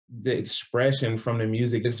the expression from the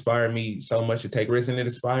music inspired me so much to take risks, and it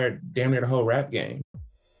inspired damn near the whole rap game.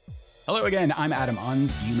 Hello again, I'm Adam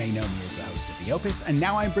Unz. You may know me as the host of The Opus, and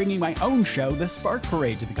now I'm bringing my own show, The Spark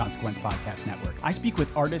Parade, to the Consequence Podcast Network. I speak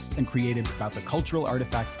with artists and creatives about the cultural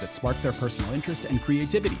artifacts that spark their personal interest and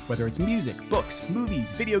creativity, whether it's music, books,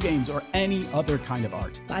 movies, video games, or any other kind of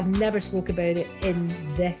art. I've never spoke about it in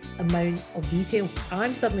this amount of detail.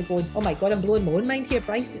 I'm suddenly going, oh my God, I'm blowing my own mind here,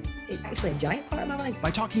 Christ. It's actually a giant part of my life.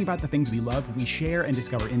 By talking about the things we love, we share and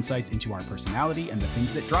discover insights into our personality and the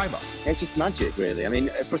things that drive us. It's just magic, really. I mean,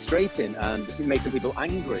 frustrating, and it makes some people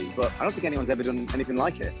angry, but I don't think anyone's ever done anything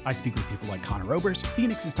like it. I speak with people like Connor Oberst,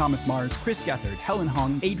 Phoenix's Thomas Mars, Chris Gethard, Helen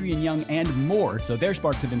Hong, Adrian Young, and more, so their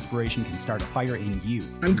sparks of inspiration can start a fire in you.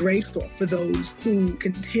 I'm grateful for those who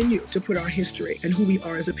continue to put our history and who we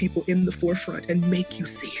are as a people in the forefront and make you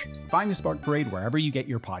see it. Find The Spark Parade wherever you get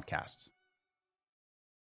your podcasts.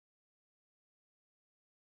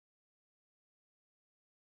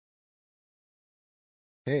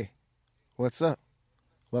 Hey, what's up?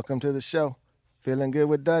 Welcome to the show. Feeling good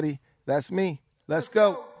with Duddy. That's me. Let's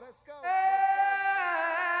go.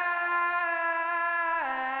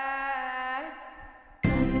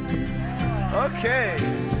 Okay,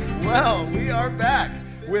 well, we are back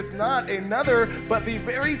with not another, but the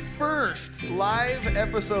very first live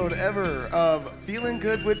episode ever of Feeling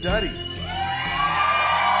Good with Duddy.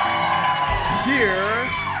 Here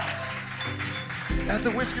at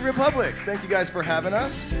the Whiskey Republic. Thank you guys for having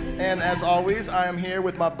us. And as always, I am here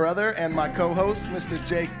with my brother and my co-host, Mr.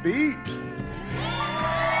 Jake B.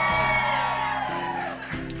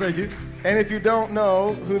 Thank you. And if you don't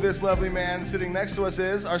know who this lovely man sitting next to us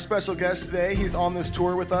is, our special guest today, he's on this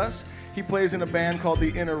tour with us. He plays in a band called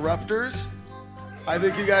The Interrupters. I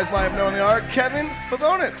think you guys might have known the art. Kevin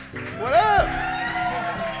Bivona. What up?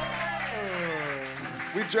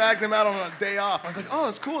 We dragged him out on a day off. I was like, oh,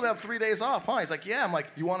 it's cool to have 3 days off, huh? He's like, yeah. I'm like,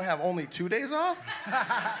 you want to have only 2 days off?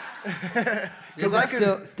 This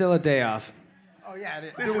is still a day off. Oh, yeah.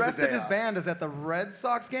 The rest of his band is at the Red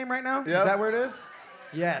Sox game right now? Yep. Is that where it is?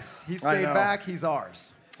 Yes. He stayed back. He's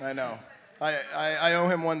ours. I know. I owe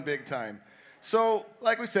him one big time. So,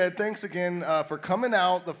 like we said, thanks again for coming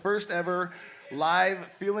out. The first ever live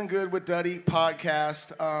Feeling Good with Duddy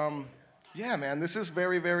podcast. Yeah, man, this is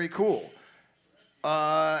very, very cool.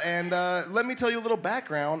 And let me tell you a little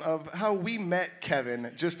background of how we met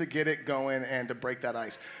Kevin, just to get it going and to break that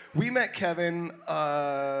ice. We met Kevin,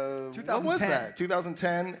 2010. What was that?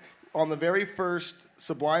 2010, on the very first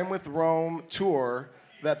Sublime with Rome tour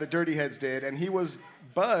that the Dirty Heads did, and he was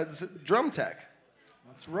Bud's drum tech.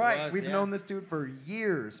 That's right. We've known this dude for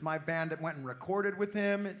years. My band went and recorded with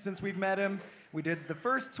him since we've met him. We did the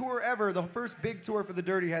first tour ever, the first big tour for the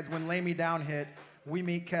Dirty Heads when Lay Me Down hit. We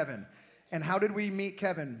meet Kevin. And how did we meet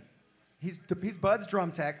Kevin? He's Bud's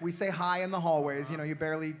drum tech. We say hi in the hallways. You know, you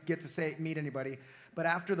barely get to meet anybody. But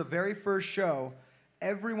after the very first show,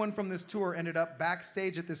 everyone from this tour ended up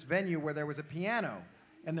backstage at this venue where there was a piano.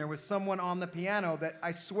 And there was someone on the piano that,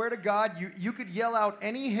 I swear to God, you could yell out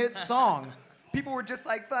any hit song. People were just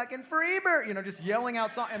like, fucking Freebird, you know, just yelling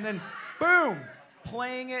out song. And then, boom,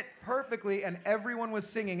 playing it perfectly. And everyone was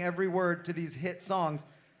singing every word to these hit songs.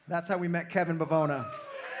 That's how we met Kevin Bivona.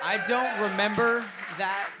 I don't remember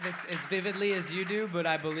that as vividly as you do, but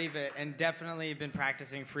I believe it, and definitely been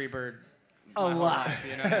practicing Freebird a lot. Life,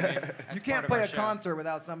 you know what I mean? You can't play a concert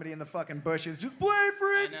without somebody in the fucking bushes. Just play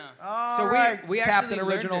Free. I know. All right, we Captain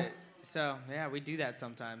actually Original. learned it. So yeah, we do that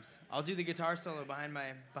sometimes. I'll do the guitar solo behind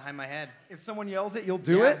my head. If someone yells it, you'll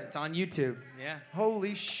do it? It's on YouTube. Yeah.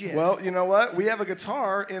 Holy shit. Well, you know what? We have a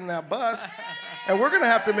guitar in that bus, and we're going to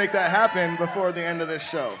have to make that happen before the end of this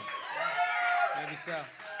show. Maybe so.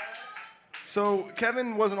 So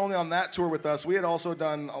Kevin wasn't only on that tour with us. We had also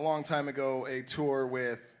done, a long time ago, a tour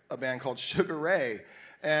with a band called Sugar Ray.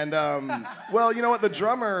 And, well, you know what? The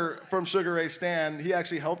drummer from Sugar Ray, Stan, he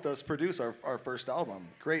actually helped us produce our first album.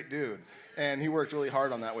 Great dude. And he worked really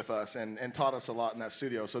hard on that with us and taught us a lot in that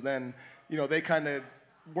studio. So then, you know, they kind of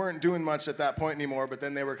weren't doing much at that point anymore, but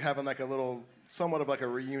then they were having like a little, somewhat of like a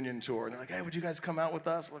reunion tour. And they're like, hey, would you guys come out with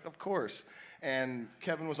us? We're like, of course. And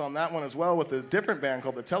Kevin was on that one as well with a different band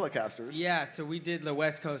called the Telecasters. Yeah, so we did the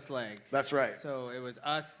West Coast leg. That's right. So it was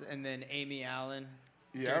us and then Amy Allen,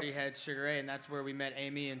 Dirty Heads, Sugar Ray, and that's where we met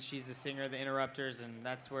Amy, and she's the singer of the Interrupters, and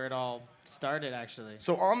that's where it all started, actually.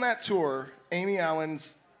 So on that tour, Amy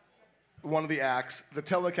Allen's one of the acts. The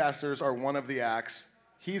Telecasters are one of the acts.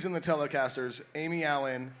 He's in the Telecasters. Amy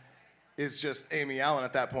Allen is just Amy Allen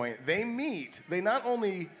at that point. They meet. They not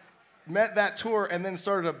only met that tour and then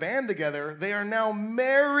started a band together, they are now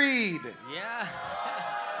married. Yeah.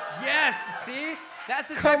 Yes, see? That's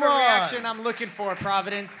the type of reaction I'm looking for,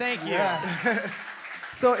 Providence. Thank you. Yes.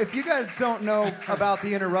 So if you guys don't know about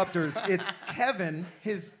the Interrupters, it's Kevin,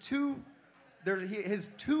 his two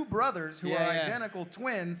brothers who are identical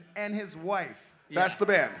twins, and his wife. That's the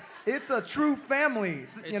band. It's a true family,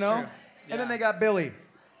 It's you know? true. And then they got Billy.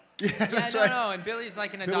 No, and Billy's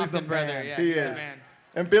like an adopted brother. Yeah, he he's is. the man.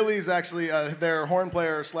 And Billy's actually their horn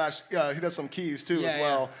player / he does some keys too as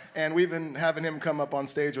well. And we've been having him come up on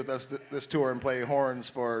stage with us this tour and play horns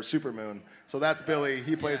for Supermoon. So that's Billy.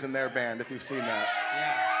 He plays in their band, if you've seen that.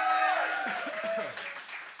 Yeah.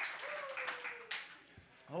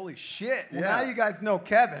 Holy shit. Well, now you guys know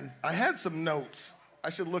Kevin. I had some notes. I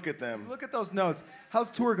should look at them. Look at those notes. How's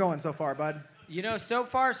tour going so far, bud? You know, so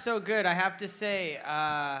far so good. I have to say,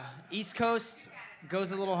 East Coast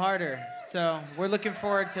goes a little harder. So we're looking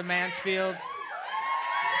forward to Mansfield.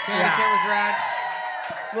 Connecticut was rad.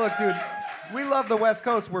 Look, dude, we love the West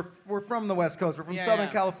Coast. We're from the West Coast. We're from Southern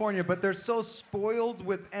California, but they're so spoiled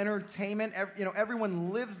with entertainment.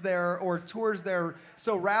 Everyone lives there or tours there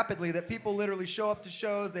so rapidly that people literally show up to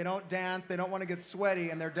shows. They don't dance. They don't want to get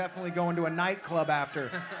sweaty, and they're definitely going to a nightclub after.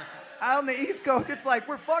 Out on the East Coast, it's like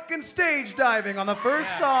we're fucking stage diving on the first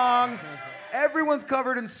song. Everyone's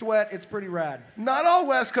covered in sweat. It's pretty rad. Not all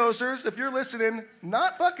West Coasters. If you're listening,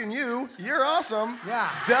 not fucking you. You're awesome. Yeah.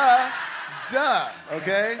 Duh.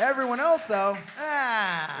 Okay? Everyone else, though,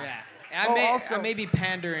 Yeah. I may be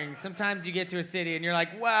pandering. Sometimes you get to a city and you're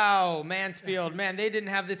like, wow, Mansfield, man, they didn't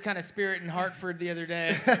have this kind of spirit in Hartford the other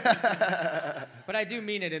day. But I do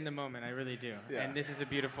mean it in the moment. I really do. Yeah. And this is a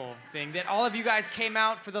beautiful thing that all of you guys came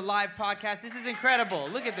out for the live podcast. This is incredible.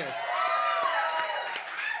 Look at this.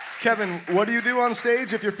 Kevin, what do you do on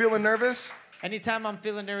stage if you're feeling nervous? Anytime I'm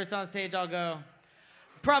feeling nervous on stage, I'll go,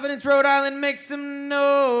 Providence, Rhode Island, make some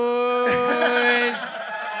noise.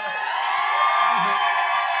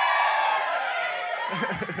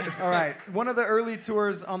 All right. One of the early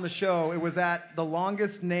tours on the show, it was at the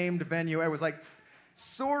longest named venue. It was like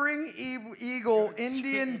Soaring Eagle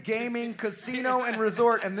Indian Gaming Casino and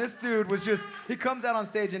Resort. And this dude was he comes out on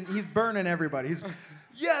stage and he's burning everybody. He's,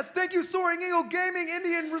 yes, thank you, Soaring Eagle Gaming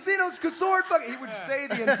Indian Resinos Resort. He would say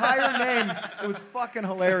the entire name. It was fucking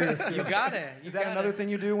hilarious, dude. You got it. Is that another thing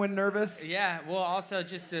you do when nervous? Yeah, well, also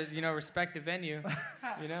just to, respect the venue,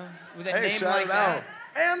 with a Hey, name shout like it that. out.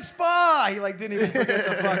 And Spa! He didn't even forget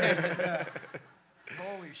the fucking...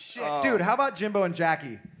 Holy shit. Dude, how about Jimbo and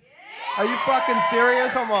Jackie? Are you fucking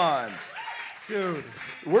serious? Come on. Dude.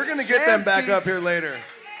 We're going to get them back up here later.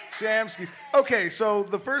 Shamskis. Okay, so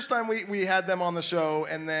the first time we had them on the show,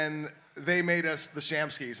 and then they made us the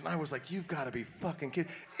Shamskis, and I was like, you've got to be fucking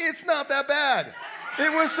kidding. It's not that bad.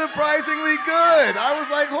 It was surprisingly good. I was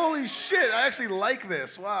like, holy shit, I actually like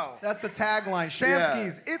this. Wow. That's the tagline.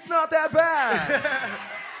 Shamskis, it's not that bad.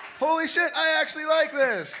 Holy shit, I actually like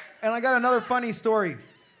this. And I got another funny story.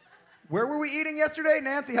 Where were we eating yesterday?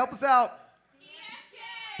 Nancy, help us out.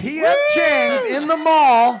 P.F. Chang's in the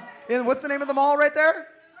mall. What's the name of the mall right there?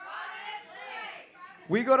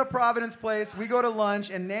 We go to Providence Place, we go to lunch,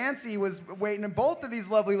 and Nancy was waiting, and both of these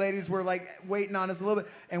lovely ladies were waiting on us a little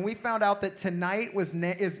bit, and we found out that today is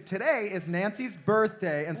Nancy's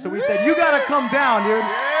birthday, and so we said, you gotta come down, dude.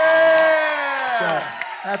 Yeah!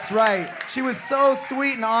 So, that's right. She was so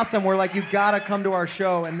sweet and awesome. We're like, you gotta come to our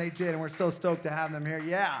show, and they did, and we're so stoked to have them here.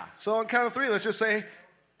 Yeah. So on count of three, let's just say,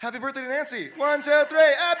 happy birthday to Nancy. 1, 2, 3,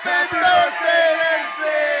 happy birthday,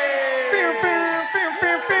 Nancy!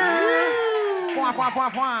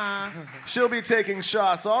 She'll be taking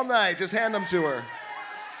shots all night. Just hand them to her.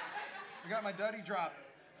 I got my duddy drop.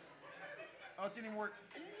 Oh, it didn't even work.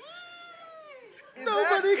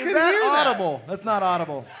 Nobody can hear that. hear that. Audible? That's not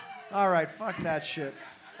audible. All right, fuck that shit.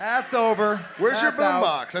 That's over. Where's your That's out.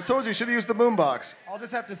 boombox? I told you should have used the boombox. I'll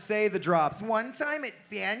just have to say the drops. One time at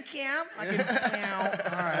band camp. All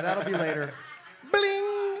right, that'll be later.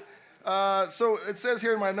 Bling! So it says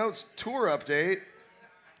here in my notes, tour update.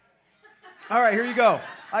 All right, here you go.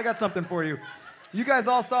 I got something for you. You guys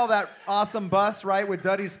all saw that awesome bus, right, with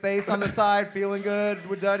Duddy's face on the side, feeling good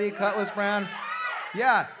with Duddy, Cutlass Brown.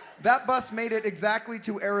 Yeah, that bus made it exactly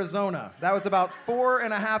to Arizona. That was about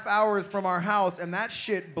 4.5 hours from our house, and that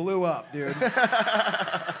shit blew up, dude.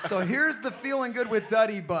 So here's the feeling good with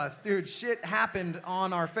Duddy bus. Dude, shit happened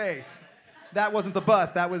on our face. That wasn't the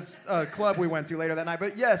bus. That was a club we went to later that night.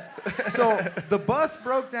 But yes, so the bus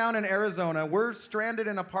broke down in Arizona. We're stranded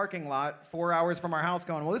in a parking lot 4 hours from our house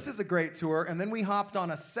going, well, this is a great tour. And then we hopped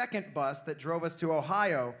on a second bus that drove us to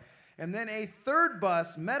Ohio. And then a third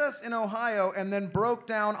bus met us in Ohio and then broke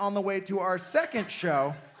down on the way to our second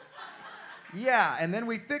show. Yeah, and then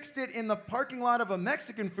we fixed it in the parking lot of a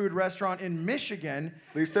Mexican food restaurant in Michigan.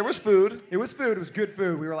 At least there was food. It was food. It was good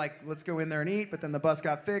food. We were like, let's go in there and eat, but then the bus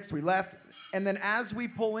got fixed. We left. And then as we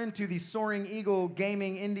pull into the Soaring Eagle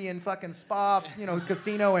Gaming Indian fucking spa,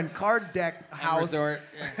 casino and card deck house, resort.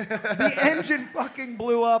 The engine fucking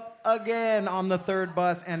blew up again on the third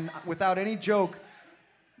bus. And without any joke,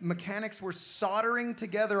 mechanics were soldering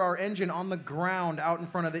together our engine on the ground out in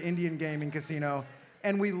front of the Indian Gaming Casino.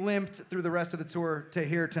 And we limped through the rest of the tour to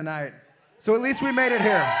here tonight. So at least we made it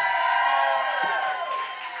here.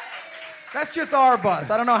 That's just our bus.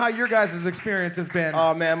 I don't know how your guys' experience has been.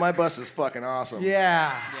 Oh man, my bus is fucking awesome.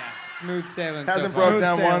 Yeah. Smooth sailing. Hasn't so far. broke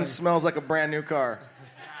down once, smells like a brand new car.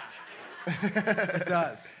 It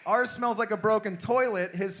does. Ours smells like a broken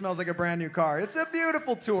toilet. His smells like a brand new car. It's a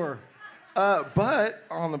beautiful tour. But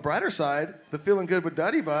on the brighter side, the Feeling Good with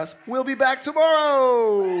Duddy bus will be back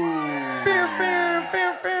tomorrow.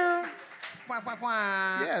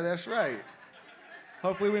 Yeah, that's right.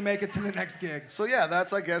 Hopefully we make it to the next gig. So yeah,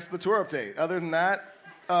 that's, I guess, the tour update. Other than that,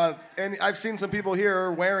 and I've seen some people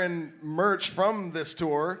here wearing merch from this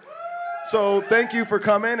tour. So thank you for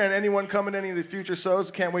coming, and anyone coming to any of the future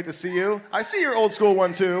shows, can't wait to see you. I see your old school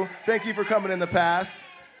one too. Thank you for coming in the past.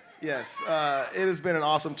 Yes, it has been an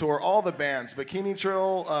awesome tour. All the bands, Bikini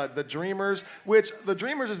Trill, The Dreamers, which The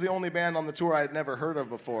Dreamers is the only band on the tour I had never heard of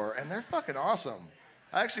before, and they're fucking awesome.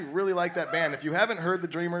 I actually really like that band. If you haven't heard The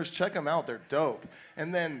Dreamers, check them out. They're dope.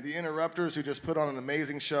 And then The Interrupters, who just put on an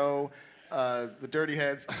amazing show. The Dirty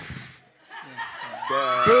Heads.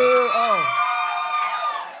 But,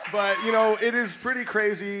 it is pretty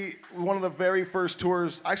crazy. One of the very first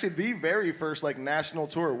tours, actually the very first national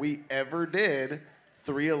tour we ever did,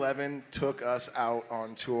 311 took us out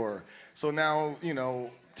on tour. So now,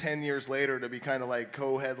 10 years later, to be kind of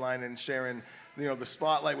co-headlining and sharing the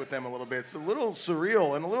spotlight with them a little bit. It's a little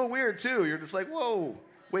surreal and a little weird too. You're just like, whoa,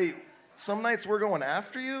 wait, some nights we're going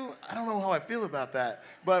after you? I don't know how I feel about that.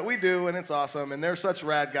 But we do, and it's awesome, and they're such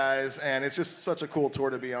rad guys, and it's just such a cool tour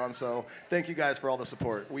to be on. So thank you guys for all the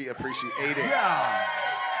support. We appreciate it. Yeah.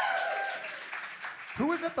 Who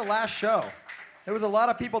was at the last show? There was a lot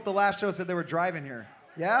of people at the last show said they were driving here.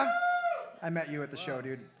 Yeah? I met you at the show,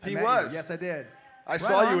 dude. He was. Yes, I did. I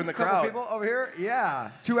saw you in the crowd. Couple people over here? Yeah.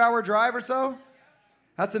 2-hour drive or so?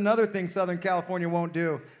 That's another thing Southern California won't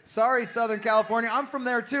do. Sorry, Southern California. I'm from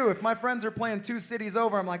there, too. If my friends are playing 2 cities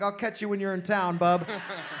over, I'm like, I'll catch you when you're in town, bub.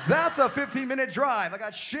 That's a 15-minute drive. I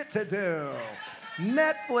got shit to do.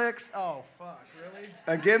 Netflix. Oh, fuck. Really?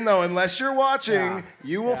 Again, though, unless you're watching,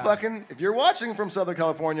 you will fucking... If you're watching from Southern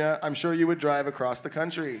California, I'm sure you would drive across the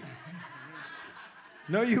country.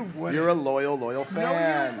 No, you wouldn't. You're a loyal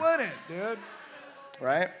fan. No, you wouldn't, dude.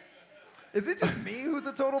 Right? Is it just me who's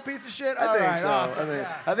a total piece of shit? I think so. Awesome.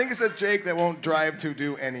 I think it's a Jake that won't drive to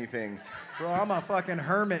do anything. Bro, I'm a fucking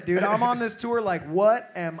hermit, dude. I'm on this tour like, what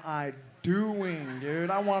am I doing, dude?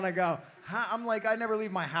 I want to go. I'm like, I never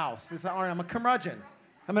leave my house. I'm a curmudgeon.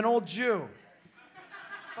 I'm an old Jew.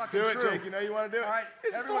 Do it, Jake. You know you want to do it. All right,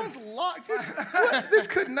 his phone's locked. What? This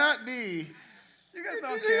could not be. You guys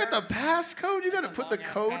don't care. You got the passcode? You got to put the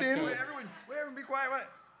code in? Wait, everyone, be quiet.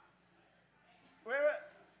 Wait.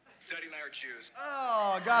 Daddy and I are Jews.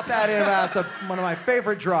 Oh, got that in. That's one of my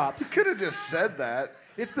favorite drops. You could have just said that.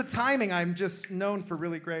 It's the timing. I'm just known for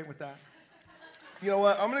really great with that. You know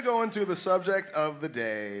what? I'm going to go into the subject of the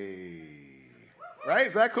day. Right?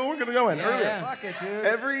 Is that cool? We're going to go in earlier. Yeah. Fuck it, dude.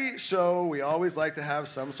 Every show, we always like to have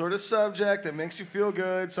some sort of subject that makes you feel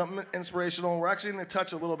good, something inspirational. We're actually going to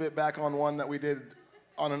touch a little bit back on one that we did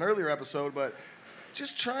on an earlier episode, but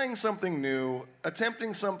just trying something new,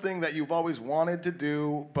 attempting something that you've always wanted to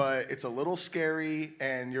do, but it's a little scary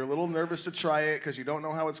and you're a little nervous to try it because you don't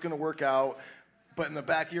know how it's going to work out. But in the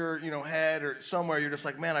back of your head or somewhere, you're just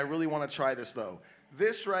like, man, I really want to try this though.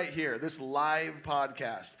 This right here, this live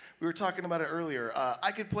podcast, we were talking about it earlier.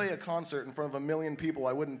 I could play a concert in front of 1 million people.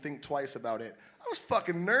 I wouldn't think twice about it. I was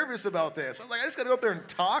fucking nervous about this. I was like, I just got to go up there and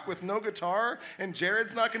talk with no guitar, and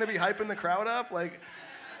Jared's not going to be hyping the crowd up.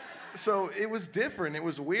 So it was different. It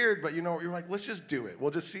was weird, but you're like, let's just do it.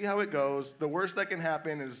 We'll just see how it goes. The worst that can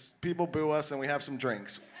happen is people boo us and we have some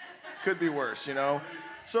drinks. Could be worse,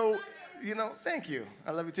 So, thank you.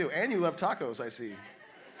 I love you too. And you love tacos, I see.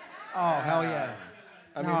 Oh, hell yeah.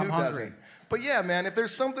 I mean, who doesn't? But yeah, man, if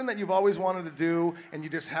there's something that you've always wanted to do and you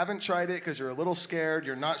just haven't tried it because you're a little scared,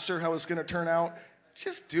 you're not sure how it's going to turn out,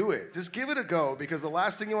 just do it. Just give it a go, because the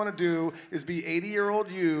last thing you want to do is be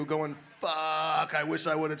 80-year-old you going, fuck, I wish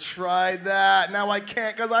I would have tried that. Now I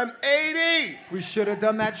can't because I'm 80. We should have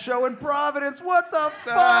done that show in Providence. What the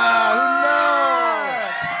fuck?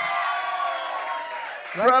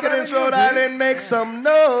 No. Providence, Rhode Island, make some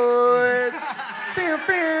noise.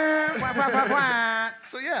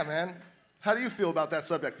 So yeah, man. How do you feel about that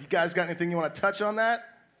subject? You guys got anything you want to touch on that?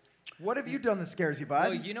 What have you done that scares you, bud?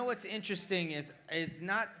 Well, you know what's interesting is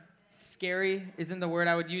not scary isn't the word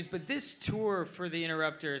I would use, but this tour for the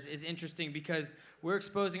Interrupters is interesting because we're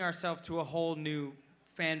exposing ourselves to a whole new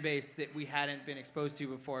fan base that we hadn't been exposed to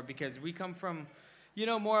before, because we come from,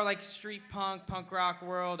 more like street punk rock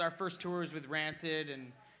world. Our first tour was with Rancid,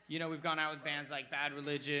 and we've gone out with bands like Bad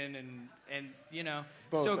Religion and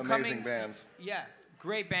both so amazing bands. Yeah,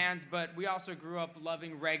 great bands, but we also grew up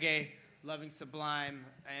loving reggae, loving Sublime,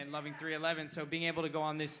 and loving 311. So being able to go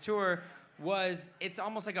on this tour it's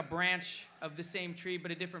almost like a branch of the same tree, but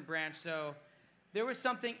a different branch. So there was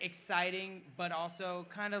something exciting, but also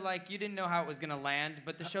kind of like you didn't know how it was going to land,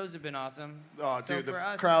 but the shows have been awesome. Oh, so dude, the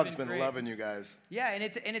us, crowd's been great. loving you guys. Yeah, and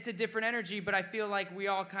it's a different energy, but I feel like we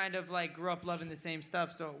all kind of like grew up loving the same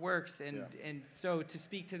stuff, so it works. And so to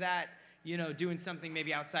speak to that, doing something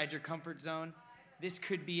maybe outside your comfort zone, this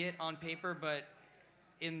could be it on paper, but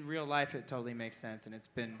in real life, it totally makes sense, and it's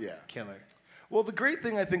been killer. Well, the great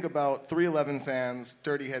thing I think about 311 fans,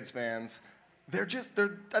 Dirty Heads fans, I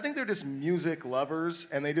think they're just music lovers,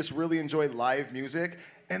 and they just really enjoy live music,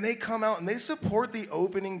 and they come out and they support the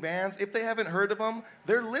opening bands. If they haven't heard of them,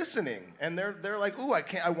 they're listening, and they're like, ooh,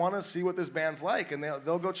 I want to see what this band's like, and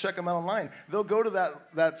they'll go check them out online. They'll go to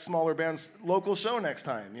that smaller band's local show next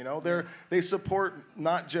time. They support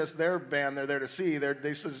not just their band they're there to see.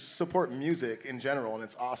 They support music in general, and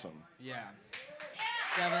it's awesome. Yeah.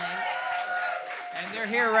 Definitely. And they're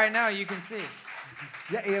here right now, you can see.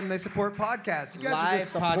 Yeah, and they support podcasts. You guys Live are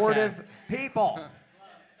just supportive people.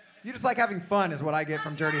 You just like having fun is what I get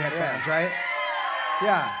from Dirty Head fans, right?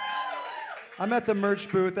 Yeah. I'm at the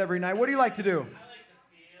merch booth every night. What do you like to do?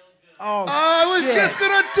 Oh, I was just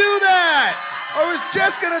going to do that. I was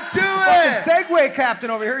just going to do it. Fucking Segway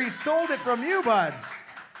captain over here. He stole it from you, bud.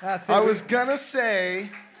 That's it. I was going to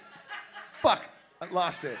say, fuck, I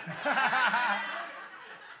lost it.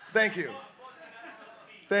 Thank you.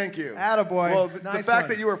 Thank you. Attaboy. Well, the fact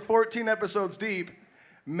that you were 14 episodes deep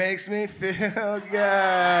makes me feel good.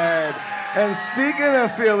 And speaking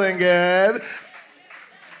of feeling good,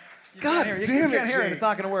 God damn it, you can't hear it. It's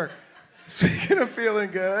not going to work. Speaking of feeling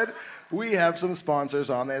good, we have some sponsors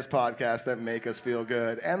on this podcast that make us feel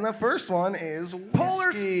good. And the first one is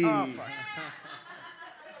whiskey.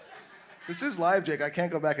 This is live, Jake. I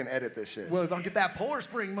can't go back and edit this shit. Well, don't get that Polar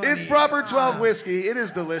Spring money. It's Proper 12 whiskey. It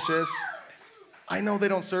is delicious. I know they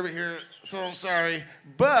don't serve it here, so I'm sorry,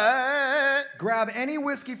 but grab any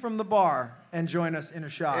whiskey from the bar and join us in a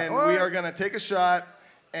shot. And we are gonna take a shot,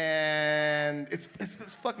 and it's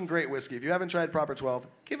fucking great whiskey. If you haven't tried Proper 12,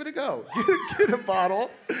 give it a go. Get a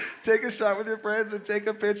bottle, take a shot with your friends, and take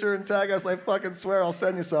a picture and tag us. I fucking swear I'll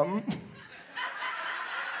send you something.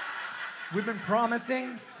 We've been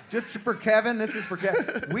promising. Just for Kevin, this is for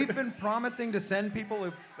Kevin. We've been promising to send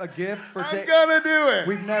people a gift for. I'm gonna do it.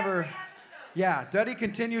 We've never. Yeah, Duddy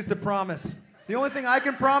continues to promise. The only thing I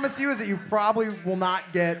can promise you is that you probably will not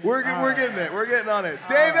get. We're getting it. We're getting on it.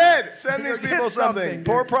 David, send these people something.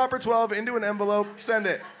 Pour Proper 12 into an envelope. Send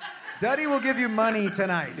it. Duddy will give you money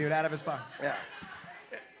tonight, dude, out of his pocket. Yeah.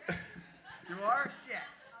 You are? Shit.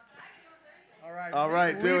 All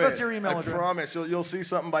right, do it. Leave us your email address. I promise you'll see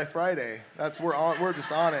something by Friday. We're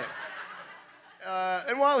just on it.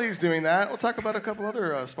 And while he's doing that, we'll talk about a couple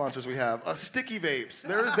other sponsors we have. Sticky Vapes.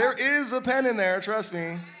 There is a pen in there, trust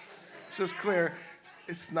me. It's just clear.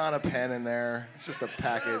 It's not a pen in there. It's just a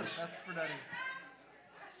package. That's for Duddy.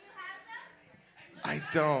 I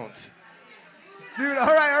don't. Dude, all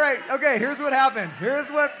right. Okay, here's what happened. Here's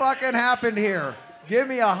what fucking happened here. Give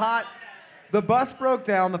me a hot... The bus broke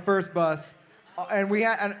down, the first bus,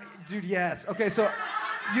 dude, yes. Okay, so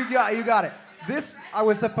you got it. I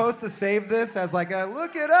was supposed to save this as like a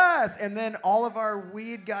look at us, and then all of our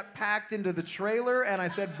weed got packed into the trailer, and I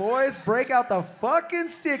said, boys, break out the fucking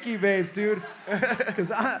Sticky Vapes, dude. Because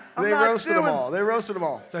They roasted them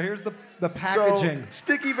all. So here's the packaging. So,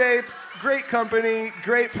 Sticky Vape, great company,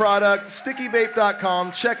 great product,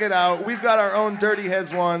 stickyvape.com. Check it out. We've got our own Dirty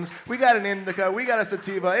Heads ones. We got an indica. We got a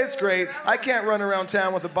sativa. It's great. I can't run around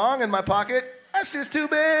town with a bong in my pocket. That's just too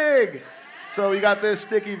big. So you got this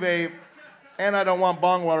Sticky Vape, and I don't want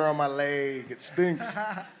bong water on my leg. It stinks.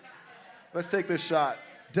 Let's take this shot.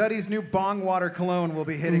 Duddy's new bong water cologne will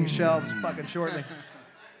be hitting shelves fucking shortly.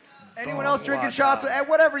 Anyone else drinking shots?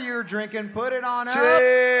 Whatever you're drinking, put it on up.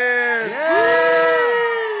 Cheers! Yeah!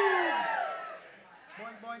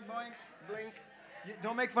 Boing, boing, boing. Blink.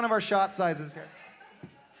 Don't make fun of our shot sizes, guys.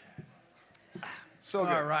 So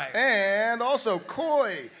good. All right. And also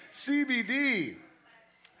Koi CBD.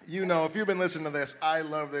 You know, if you've been listening to this, I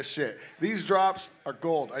love this shit. These drops are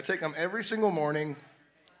gold. I take them every single morning.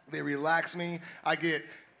 They relax me. I get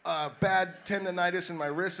bad tendonitis in my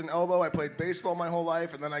wrist and elbow. I played baseball my whole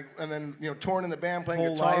life, and then torn in the band playing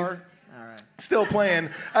Whole guitar. life? All right. Still playing.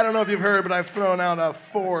 I don't know if you've heard, but I've thrown out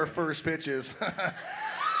 4 first pitches.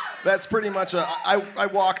 That's pretty much I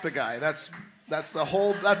walk the guy. That's a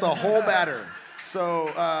whole batter.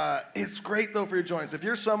 So it's great though for your joints. If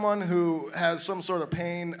you're someone who has some sort of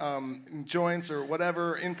pain in joints or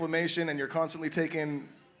whatever, inflammation, and you're constantly taking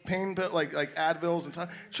pain like Advils and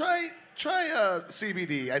try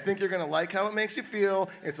CBD. I think you're gonna like how it makes you feel.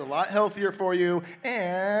 It's a lot healthier for you,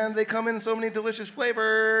 and they come in so many delicious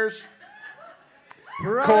flavors.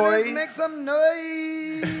 Providence, make some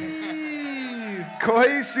noise.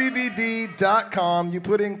 KoiCBD.com. You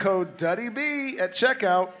put in code DuddyB at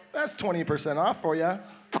checkout. That's 20% off for you.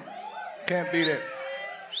 Can't beat it.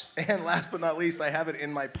 And last but not least, I have it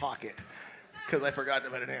in my pocket because I forgot to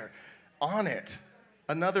put it in here. On it,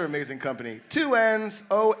 another amazing company. 2 N's,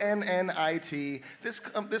 ONNIT.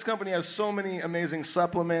 This company has so many amazing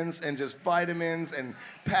supplements and just vitamins and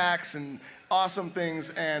packs and awesome things.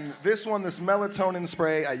 And this melatonin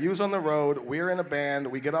spray I use on the road. We're in a band.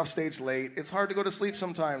 We get off stage late. It's hard to go to sleep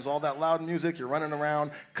sometimes. All that loud music, you're running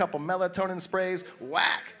around. Couple melatonin sprays,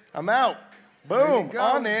 whack. I'm out. Boom.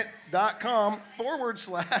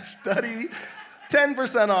 Onit.com/Duddy.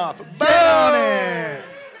 10% off. Boom. Get on it.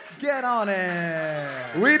 Get on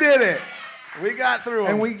it. We did it. We got through them.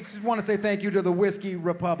 And we just want to say thank you to the Whiskey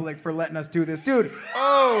Republic for letting us do this. Dude.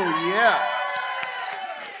 Oh, yeah.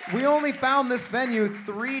 We only found this venue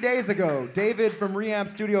 3 days ago. David from Reamp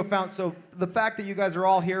Studio found, so the fact that you guys are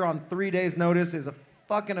all here on 3 days' notice is a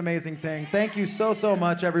fucking amazing thing. Thank you so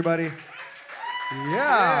much, everybody.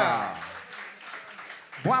 Yeah.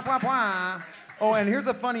 Bwah, bwah, bwah. Oh, and here's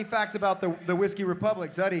a funny fact about the Whiskey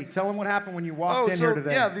Republic. Duddy, tell them what happened when you walked in here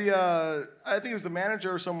today. Yeah, I think it was the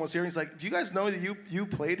manager or someone was here. He's like, do you guys know that you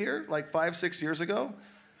played here like 5-6 years ago?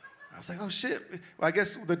 I was like, oh shit. Well, I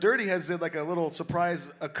guess the Dirty Heads did like a little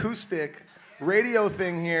surprise acoustic radio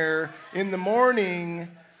thing here in the morning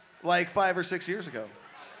like 5 or 6 years ago.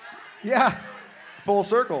 Yeah. Full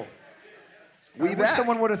circle. I wish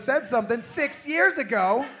someone would have said something 6 years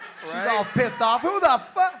ago. Right? She's all pissed off. Who the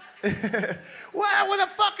fuck? Well, I would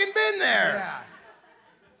have fucking been there. Yeah.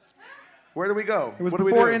 Where do we go? It was what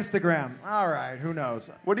before do we do? Instagram. All right, who knows?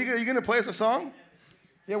 What are you gonna play us a song?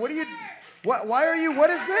 Yeah. What why are you? What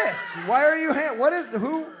is this? Why are you? What is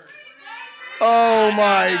who? Oh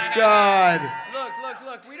my God. Look.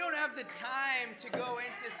 We don't have the time to go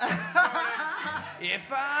into some sort of,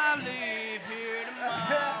 if I leave here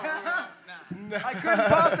tomorrow. No. I couldn't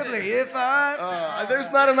possibly if I...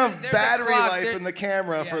 there's not enough battery life in the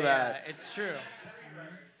camera for that. Yeah, it's true.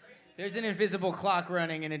 There's an invisible clock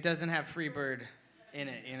running and it doesn't have Freebird in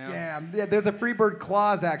it, you know? Yeah, there's a Freebird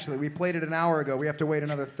clause, actually. We played it an hour ago. We have to wait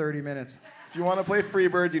another 30 minutes. If you want to play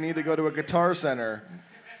Freebird, you need to go to a Guitar Center.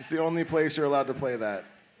 It's the only place you're allowed to play that.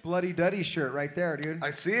 Bloody Duddy shirt right there, dude. I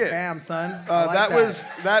see it. Bam, son.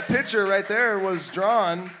 That picture right there was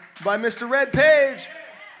drawn by Mr. Red Page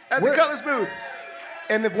at the Cutlass booth.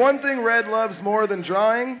 And if one thing Red loves more than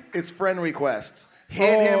drawing, it's friend requests.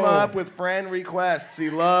 Hit him up with friend requests. He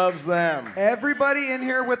loves them. Everybody in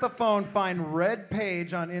here with a phone, find Red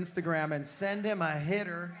Page on Instagram and send him a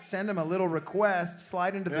hitter. Send him a little request.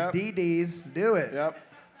 Slide into the DDs. Do it. Yep.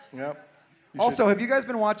 Also, have you guys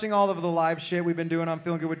been watching all of the live shit we've been doing on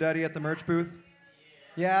Feeling Good with Duddy at the merch booth?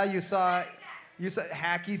 Yeah, you saw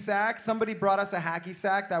hacky sack. Somebody brought us a hacky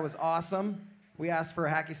sack. That was awesome. We asked for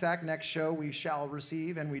a hacky sack. Next show we shall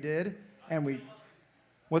receive, and we did. And we...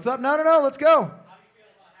 What's up? No, let's go.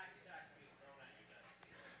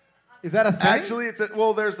 Is that a thing? Actually,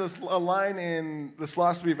 there's a line in the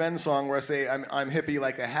Sloss Revenge song where I say, I'm hippie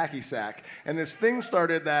like a hacky sack. And this thing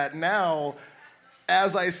started that now...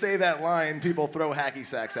 As I say that line, people throw hacky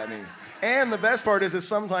sacks at me. And the best part is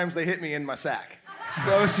sometimes they hit me in my sack.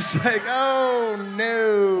 So it's just like, oh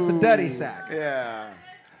no. It's a Duddy sack. Yeah.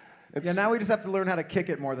 Now we just have to learn how to kick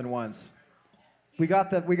it more than once. We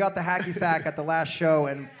got the hacky sack at the last show,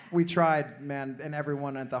 and we tried, man, and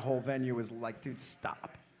everyone at the whole venue was like, dude,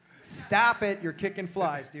 stop. Stop it. You're kicking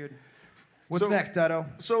flies, dude. What's next, Duddo?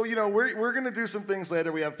 So, we're going to do some things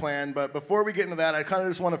later we have planned, but before we get into that, I kind of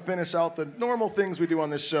just want to finish out the normal things we do on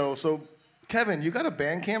this show. So, Kevin, you got a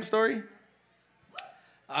Bandcamp story?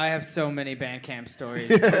 I have so many Bandcamp stories.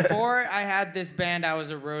 Before I had this band, I was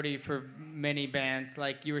a roadie for many bands,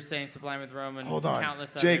 like you were saying, Sublime with Rome and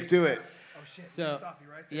countless others. Jake, do it. Oh, shit. So, stop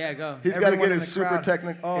you right there. Yeah, go. He's got to get his super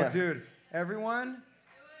technical. Oh, dude. Everyone?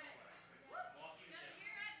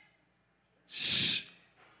 Shh.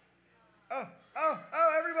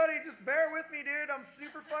 I'm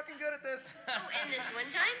super fucking good at this. Oh, and this one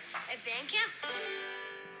time at band camp.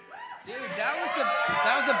 Dude, that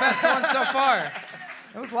was the best one so far.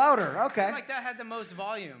 It was louder. I Okay. feel like that had the most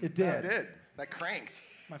volume. It did. It did. That cranked.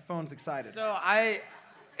 My phone's excited. So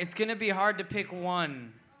it's gonna be hard to pick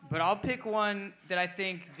one, but I'll pick one that I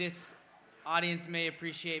think this audience may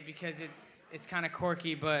appreciate because it's kind of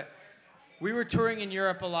quirky. But we were touring in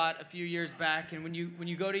Europe a lot a few years back, and when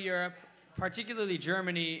you go to Europe, particularly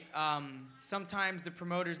Germany, sometimes the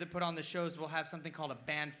promoters that put on the shows will have something called a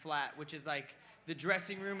band flat, which is like the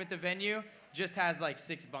dressing room at the venue just has like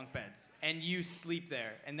 6 bunk beds, and you sleep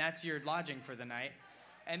there, and that's your lodging for the night.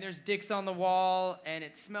 And there's dicks on the wall, and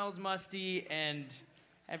it smells musty, and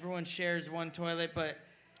everyone shares one toilet, but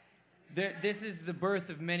this is the birth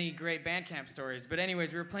of many great band camp stories. But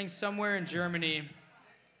anyways, we were playing somewhere in Germany,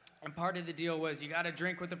 and part of the deal was you got to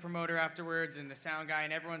drink with the promoter afterwards and the sound guy,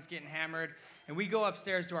 and everyone's getting hammered. And we go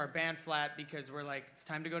upstairs to our band flat because we're like, it's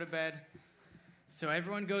time to go to bed. So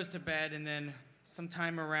everyone goes to bed, and then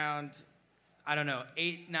sometime around, I don't know,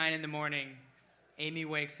 8, 9 in the morning, Amy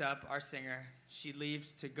wakes up, our singer. She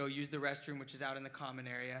leaves to go use the restroom, which is out in the common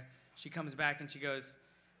area. She comes back and she goes,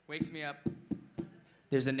 wakes me up.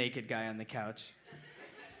 There's a naked guy on the couch.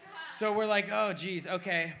 So we're like, oh, geez,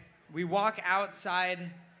 okay. We walk outside.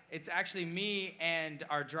 It's actually me and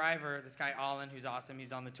our driver, this guy, Olin, who's awesome.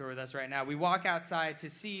 He's on the tour with us right now. We walk outside to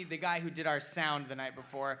see the guy who did our sound the night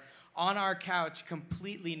before on our couch,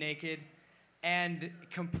 completely naked and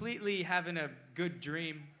completely having a good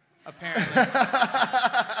dream, apparently.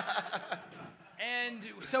 And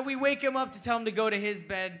so we wake him up to tell him to go to his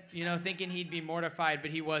bed, you know, thinking he'd be mortified,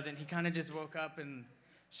 but he wasn't. He kind of just woke up and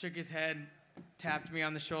shook his head, tapped me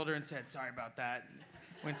on the shoulder and said, sorry about that.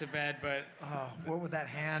 Went to bed, but... Oh, what was that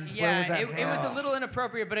hand? Yeah, Where was that it was a little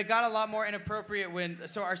inappropriate, but it got a lot more inappropriate when...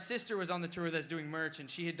 So our sister was on the tour with us doing merch, and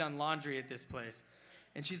she had done laundry at this place.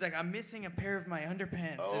 And she's like, I'm missing a pair of my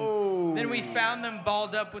underpants. Oh. And then we found them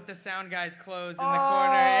balled up with the sound guy's clothes in the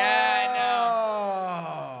corner. Yeah,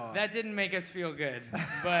 I know. That didn't make us feel good.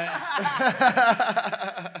 But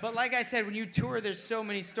but like I said, when you tour, there's so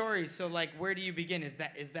many stories. So like, where do you begin? Is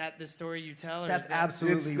that the story you tell? Or That's is that...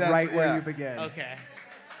 absolutely right where you begin. Okay.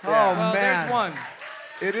 Yeah. Oh, well, man. There's one.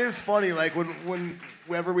 It is funny, like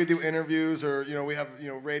whenever we do interviews or, you know, we have, you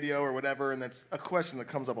know, radio or whatever, and that's a question that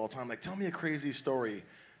comes up all the time, like, tell me a crazy story.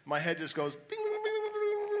 My head just goes, bing, bing, bing, bing,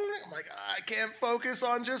 bing, bing. I'm like, I can't focus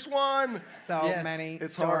on just one. So many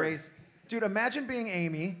it's stories. Hard. Dude, imagine being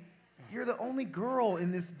Amy. You're the only girl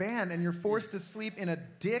in this band, and you're forced to sleep in a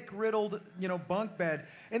dick-riddled, you know, bunk bed.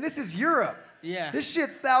 And this is Europe. Yeah. This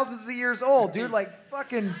shit's thousands of years old, dude. Like,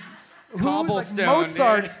 fucking... Cobblestone. Like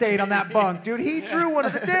Mozart dude. stayed on that bunk, dude. He drew one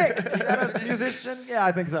of the dicks. Is that a musician? Yeah,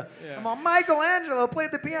 I think so. Yeah. I'm all, Michelangelo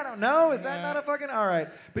played the piano. No, is that not a fucking... All right.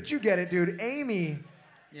 But you get it, dude. Amy...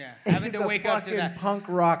 Yeah, having to wake up to that. Punk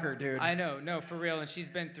rocker, dude. I know, no, for real, and she's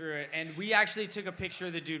been through it. And we actually took a picture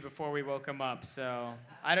of the dude before we woke him up, so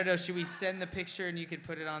I don't know, should we send the picture and you could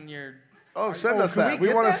put it on your... Oh, send us that.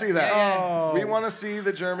 We want to see that. Yeah. We want to see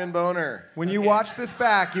the German boner. When you watch this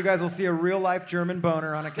back, you guys will see a real-life German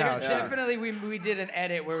boner on a couch. There's definitely, we did an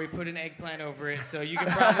edit where we put an eggplant over it, so you can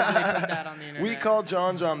probably put that on the internet. We call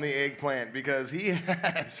John the eggplant because he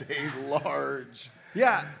has a large...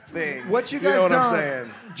 thing. What you guys know what don't, I'm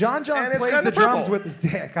saying? John plays the drums with his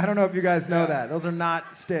dick. I don't know if you guys know that. Those are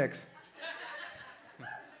not sticks.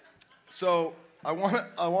 So I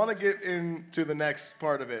want to get into the next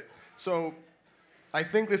part of it. So I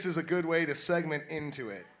think this is a good way to segment into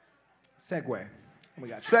it. Segue. We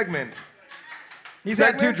got you. Segment. He's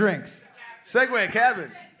had 2 drinks. Segue,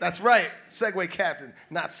 Kevin. That's right. Segue, Captain,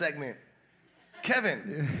 not segment.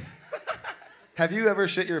 Kevin, have you ever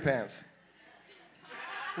shit your pants?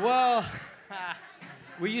 Well,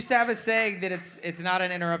 we used to have a saying that it's not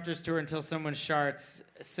an interrupters tour until someone sharts.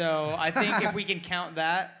 So I think if we can count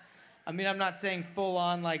that, I mean, I'm not saying full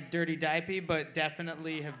on like dirty diaper, but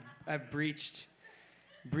definitely have breached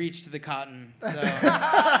the cotton. So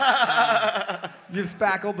you've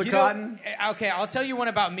spackled the cotton? Okay, I'll tell you one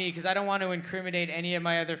about me because I don't want to incriminate any of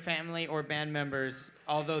my other family or band members,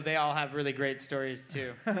 although they all have really great stories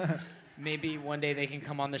too. Maybe one day they can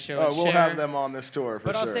come on the show and we'll share. have them on this tour for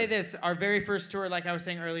sure. But I'll say this, our very first tour, like I was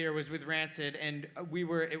saying earlier, was with Rancid, and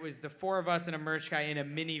it was the 4 of us and a merch guy in a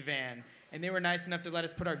minivan, and they were nice enough to let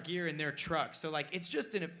us put our gear in their truck. So like, it's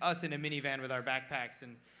just us in a minivan with our backpacks,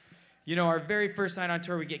 and you know, our very first night on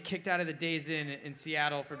tour, we get kicked out of the Days Inn in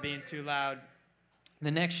Seattle for being too loud.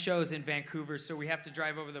 The next show's in Vancouver, so we have to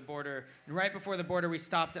drive over the border, and right before the border, we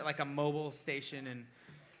stopped at like a mobile station, and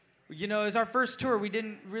you know, it was our first tour. We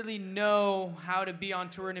didn't really know how to be on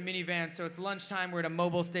tour in a minivan. So it's lunchtime. We're at a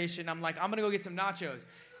mobile station. I'm like, I'm going to go get some nachos.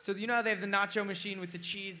 So you know how they have the nacho machine with the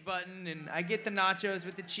cheese button? And I get the nachos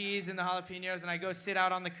with the cheese and the jalapenos, and I go sit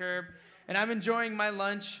out on the curb. And I'm enjoying my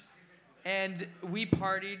lunch. And we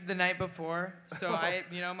partied the night before. So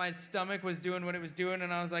my stomach was doing what it was doing.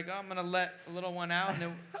 And I was like, oh, I'm going to let a little one out.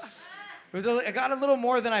 And I got a little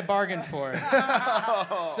more than I bargained for.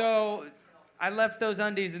 So I left those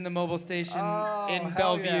undies in the mobile station in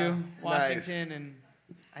Bellevue, Washington, and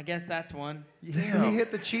I guess that's one. So he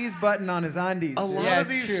hit the cheese button on his undies. A lot of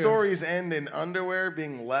these stories end in underwear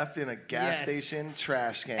being left in a gas station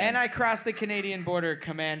trash can. And I crossed the Canadian border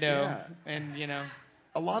commando, and you know.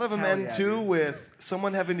 A lot of them end too with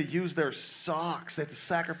someone having to use their socks. They have to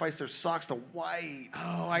sacrifice their socks to white.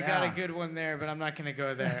 Oh, I got a good one there, but I'm not gonna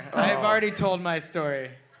go there. I've already told my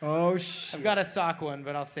story. Oh shit! I've got a sock one,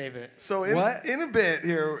 but I'll save it. So in a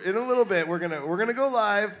little bit, we're gonna go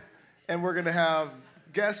live, and we're gonna have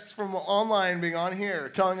guests from online being on here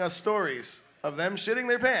telling us stories of them shitting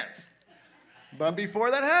their pants. But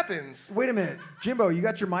before that happens, wait a minute, Jimbo, you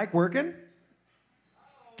got your mic working?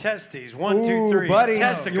 Testes, 1, 2, 3. Buddy,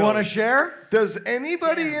 testicles. you want to share? Does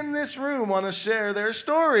anybody in this room want to share their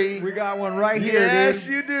story? We got one right here, Yes,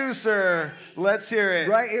 dude. you do, sir. Let's hear it.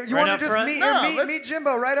 Right, you want to just meet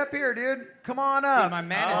Jimbo right up here, dude? Come on up. Dude, my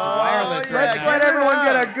man is wireless right Let's now. let everyone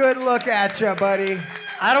get a good look at you, buddy.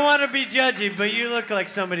 I don't want to be judgy, but you look like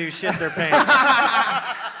somebody who shit their pants.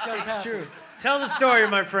 It's true. Tell the story,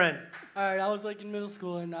 my friend. All right, I was like in middle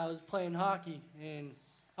school, and I was playing hockey, and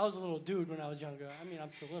I was a little dude when I was younger. I mean, I'm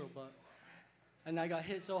still little, but... And I got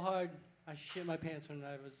hit so hard, I shit my pants when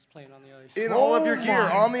I was playing on the ice. In all of your gear,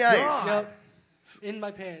 on the ice? Yep. In my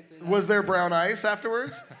pants. Was there brown ice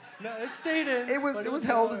afterwards? No, it stayed in. It was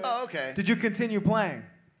held. Oh, okay. Did you continue playing?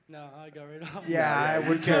 No, I got rid of it. Yeah, I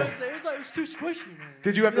would too. It was too squishy, man.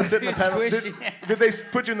 Did you have to sit in the penalty? Did they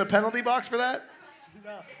put you in the penalty box for that?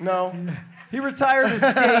 No. He retired his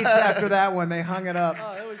skates after that one. They hung it up.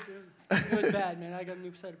 Oh, it was bad, man. I got a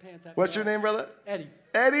new set of pants after What's that. your name, brother? Eddie.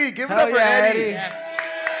 Eddie, give it up for Eddie. Yes.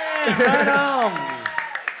 Right on.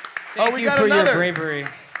 Thank you for your bravery.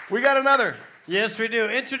 We got another. Yes, we do.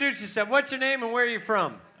 Introduce yourself. What's your name and where are you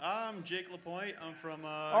from? I'm Jake Lapointe. I'm from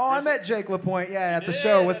I met Jake Lapointe, at the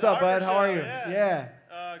show. What's up, bud? How are you? Yeah.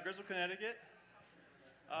 Grizzle, Connecticut.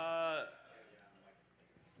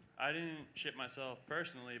 I didn't shit myself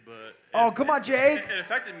personally, but... come on, Jake. It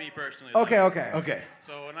affected me personally. Okay.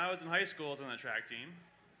 So when I was in high school, I was on the track team,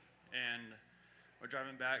 and we're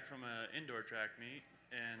driving back from an indoor track meet,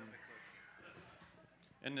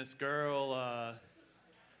 and this girl,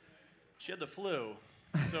 she had the flu.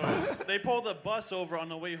 So they pulled the bus over on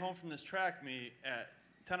the way home from this track meet at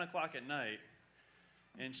 10 o'clock at night,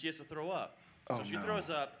 and she has to throw up. So she throws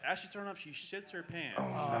up. As she's throwing up, she shits her pants.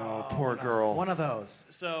 Oh, no, poor girl. One of those.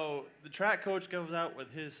 So the track coach goes out with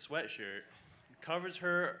his sweatshirt, covers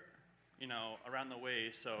her, around the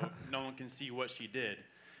waist so no one can see what she did.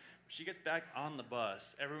 She gets back on the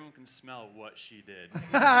bus. Everyone can smell what she did.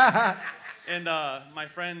 And my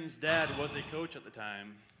friend's dad was a coach at the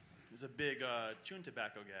time. He was a big chewing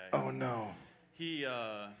tobacco guy. Oh, no.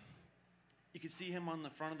 You could see him on the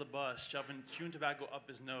front of the bus shoving chewing tobacco up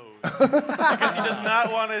his nose because he does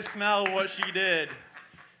not want to smell what she did.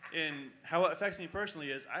 And how it affects me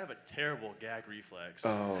personally is I have a terrible gag reflex.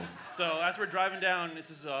 Oh. So as we're driving down, this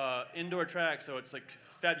is indoor track, so it's like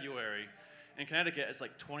February. In Connecticut, it's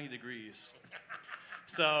like 20 degrees.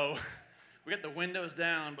 So we got the windows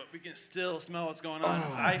down, but we can still smell what's going on.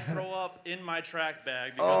 I throw up in my track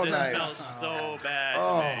bag because it smells so bad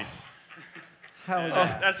to me.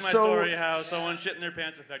 That's my story, how someone shitting their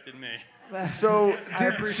pants affected me. So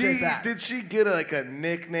did she get a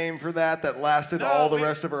nickname for that lasted all the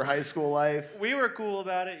rest of her high school life? We were cool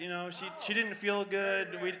about it, She didn't feel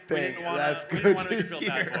good. We didn't want her to feel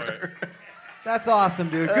bad for it. That's awesome,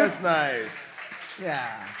 dude. That's nice.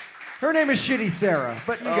 Yeah. Her name is Shitty Sarah,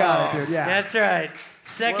 but you got it, dude. Yeah. That's right.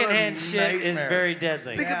 Secondhand shit is very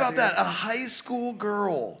deadly. Think about that. A high school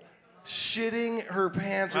girl shitting her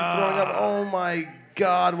pants and throwing up. Oh my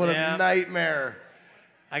God, what a nightmare.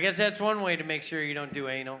 I guess that's one way to make sure you don't do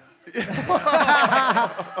anal.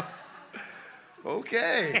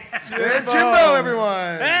 Okay. Jimbo,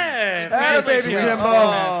 everyone. Hey, baby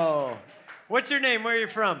Jimbo. What's your name? Where are you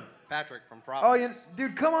from? Patrick from Providence.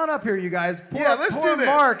 Dude, come on up here, you guys. Let's do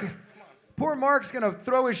this. Poor Mark's gonna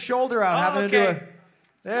throw his shoulder out, having to do a.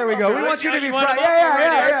 There we go. Okay, we want you to be proud.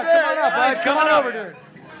 Yeah. Come on up, bud. Come on over, dude.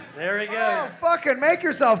 There he goes. Oh, fucking make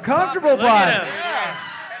yourself comfortable, Look at bud.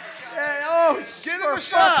 him. Get him a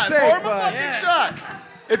shot. Pour him a fucking shot.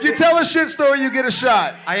 If you tell a shit story, you get a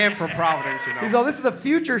shot. I am from Providence, you know. He's all, this is a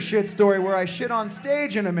future shit story where I shit on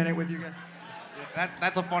stage in a minute with you guys.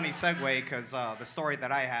 That's a funny segue because the story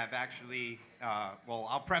that I have actually, well,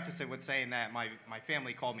 I'll preface it with saying that my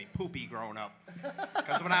family called me Poopy growing up.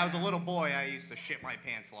 Because when I was a little boy, I used to shit my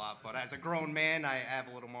pants a lot. But as a grown man, I have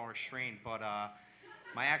a little more restraint. But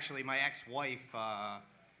my ex-wife,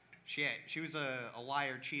 she was a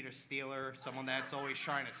liar, cheater, stealer, someone that's always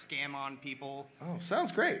trying to scam on people. Oh,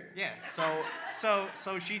 sounds great. Yeah,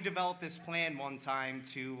 so she developed this plan one time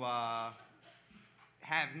to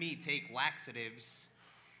have me take laxatives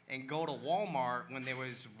and go to Walmart when there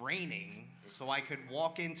was raining so I could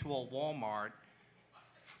walk into a Walmart,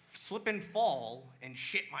 slip and fall, and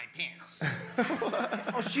shit my pants.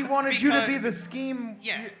 Oh, she wanted you to be the scheme.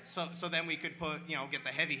 Yeah, so then we could get the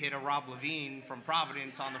heavy hitter Rob Levine from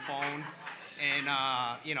Providence on the phone and,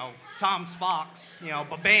 Tom Spock's,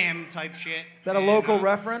 ba-bam type shit. Is that a local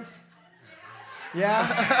reference?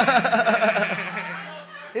 Yeah?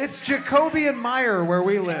 It's Jacoby and Meyer where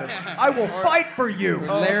we live. I will fight for you.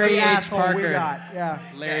 Larry H. Parker. We got. Yeah.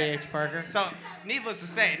 Larry H. Parker. So, needless to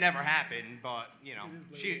say, it never happened, but,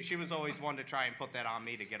 she was always one to try and put that on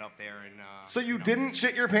me to get up there and, So you didn't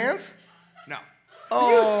shit your pants? No. Oh,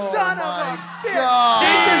 you son of a bitch. God.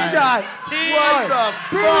 Take the shot. What the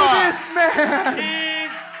fuck? This man.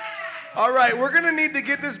 All right, we're going to need to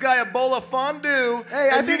get this guy a bowl of fondue. Hey,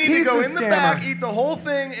 I and you think need to he's go the in the scammer. back, eat the whole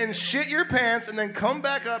thing, and shit your pants, and then come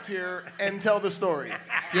back up here and tell the story.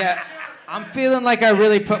 Yeah, I'm feeling like I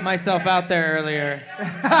really put myself out there earlier. You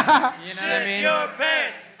know what I mean? Your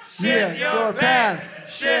pants. Shit your pants.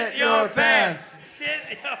 Shit your pants.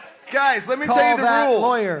 Guys, let me Call tell you the that rules.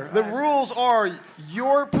 lawyer. The rules are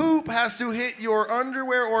your poop has to hit your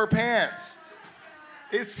underwear or pants.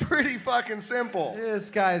 It's pretty fucking simple. This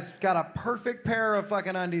guy's got a perfect pair of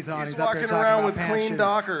fucking undies on. He's up there walking talking around about with pants clean shit.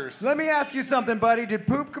 Dockers. Let me ask you something, buddy. Did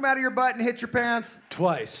poop come out of your butt and hit your pants?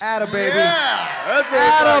 Twice. Atta baby. Yeah, that's what we're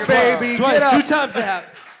Atta talking about. baby. Twice. Get up. 2 times that.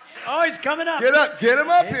 Oh, he's coming up. Get up. Get him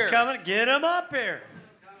up He's here. coming. Get him up here.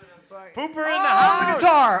 Pooper in the Oh, house. the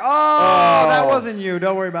guitar. Oh, that wasn't you.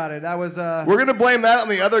 Don't worry about it. That was We're going to blame that on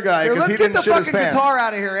the other guy Here, because he let's get didn't the shit his fucking pants. guitar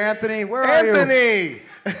out of here, Anthony. Where are you? Anthony!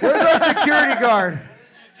 Where's our security guard?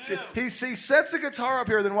 He sets the guitar up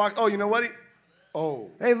here, then walks. Oh, you know what?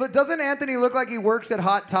 Hey, look, doesn't Anthony look like he works at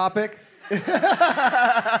Hot Topic?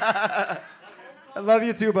 I love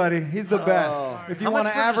you too, buddy. He's the best. If you How want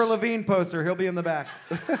much an for Avril this- Lavigne poster, he'll be in the back.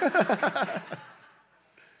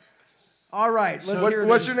 All right, let's hear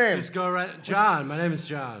What's this. your name? Just go right. John. My name is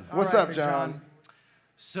John. What's All right, up, Big John?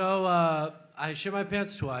 So I shit my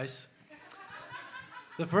pants twice.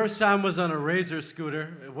 The first time was on a Razor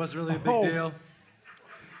scooter. It wasn't really a big deal.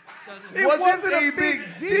 It wasn't a big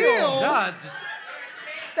deal. No, it just,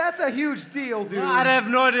 That's a huge deal, dude. I have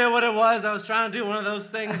no idea what it was. I was trying to do one of those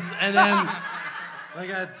things, and then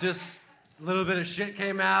a little bit of shit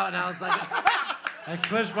came out, and I was like, I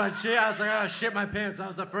clenched my chin. I was like, oh, shit my pants. That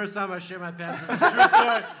was the first time I shit my pants. It's a true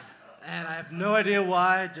story, and I have no idea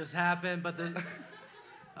why. It just happened. But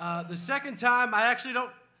the second time, I actually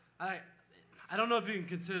don't. I don't know if you can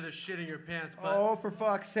consider this shitting your pants, but Oh, for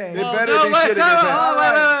fuck's sake. It better be shitting your pants.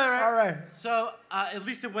 All right. So at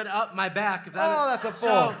least it went up my back. If that Oh, that's a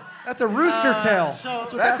full. That's a rooster tail. So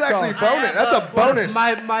That's what That's actually called. bonus. That's a bonus.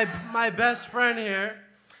 My best friend here,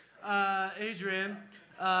 Adrian,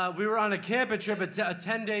 we were on a camping trip, a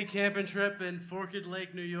 10-day camping trip in Forked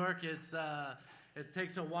Lake, New York. It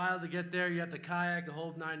takes a while to get there. You have to kayak the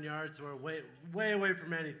whole 9 yards. So we're way away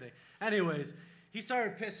from anything. Anyways, he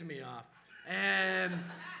started pissing me off. And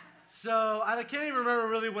so I can't even remember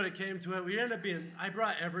really when it came to it. We ended up I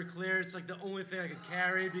brought Everclear. It's like the only thing I could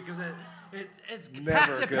carry because it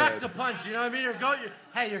packs a punch. You know what I mean?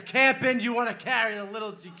 You're camping. You want to carry the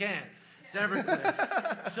littlest you can. It's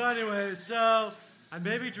Everclear. So anyway, I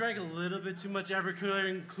maybe drank a little bit too much Everclear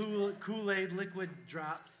and Kool-Aid liquid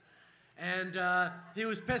drops. And he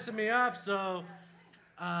was pissing me off, so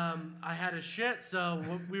I had to shit. So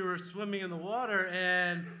we were swimming in the water,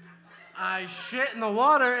 and I shit in the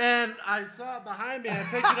water, and I saw it behind me, and I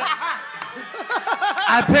picked it up.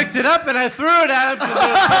 I picked it up, and I threw it at him.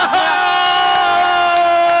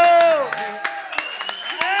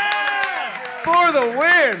 For the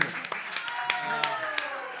win.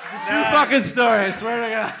 It's a true fucking story, I swear to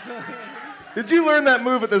God. Did you learn that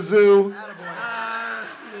move at the zoo?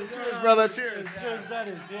 Cheers, brother. Cheers. Cheers,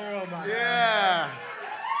 Daddy. Hero, man. Yeah.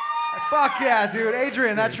 Fuck yeah, dude.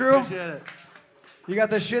 Adrian, that true? Appreciate it. You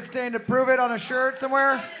got the shit stain to prove it on a shirt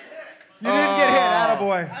somewhere? You didn't get hit,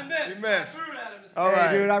 attaboy. I missed. You missed. I threw it at him. All Hey,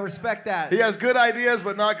 right. dude, I respect that. He has good ideas,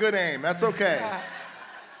 but not good aim. That's okay.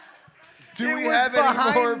 Do we have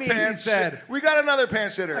any more pants? We got another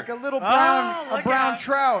pants shitter. Like a little brown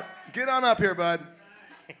trout. Get on up here, bud.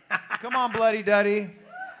 Come on, Bloody Duddy.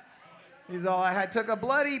 He's all I had. Took a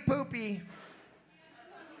bloody poopy.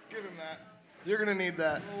 Give him that. You're gonna need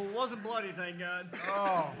that. Well, it wasn't bloody, thank God.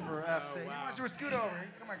 Oh, for F's sake. Wow. You want to scoot over?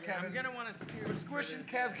 Come on, Kevin. I'm gonna want to scoot. We're squishing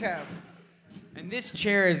Kev. And this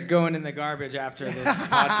chair is going in the garbage after this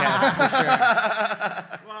podcast for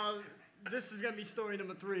sure. Well, this is gonna be story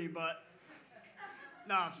number 3, but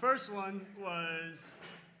first one was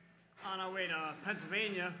on our way to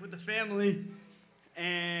Pennsylvania with the family,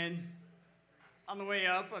 and on the way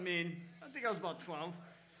up, I think I was about 12.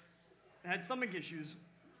 I had stomach issues.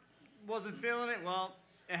 Wasn't feeling it. Well,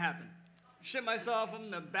 it happened. Shit myself. I'm in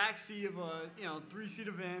the back seat of a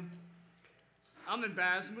 3-seater van. I'm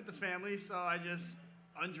embarrassed. I'm with the family, so I just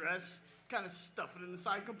undress, kind of stuff it in the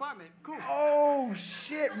side compartment. Cool. Oh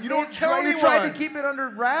shit! You don't tell anyone. You tried to keep it under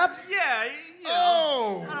wraps? Yeah.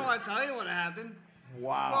 I don't want to tell you what happened.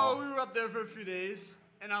 Wow. Well, we were up there for a few days,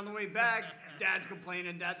 and on the way back, Dad's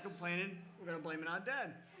complaining. We're gonna blame it on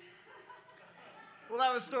Dad. Well,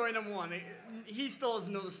 that was story number 1. He still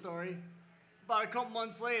doesn't know the story. About a couple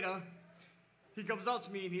months later, he comes up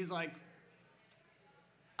to me and he's like,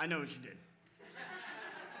 I know what you did.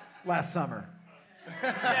 Last summer.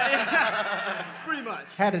 Yeah, pretty much.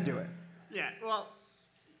 Had to do it. Yeah, well,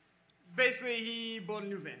 basically he bought a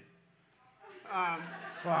new van.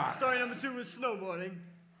 Fuck. Story number 2 was snowboarding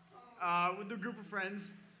with a group of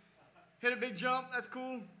friends. Hit a big jump, that's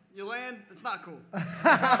cool. You land, it's not cool.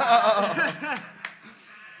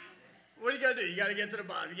 What do you gotta do? You gotta get to the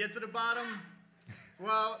bottom. You get to the bottom,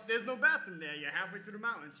 well, there's no bathroom there. You're halfway through the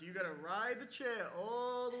mountains. So you gotta ride the chair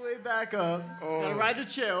all the way back up. Gotta ride the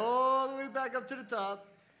chair all the way back up to the top.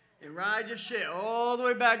 And ride your chair all the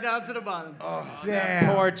way back down to the bottom. Oh,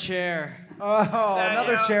 damn. Poor chair. Oh,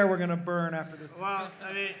 another chair we're gonna burn after this. Well,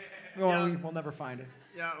 We'll never find it.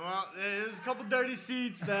 Yeah, well, there's a couple dirty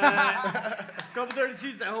seats that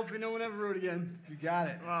hopefully no one ever rode again. You got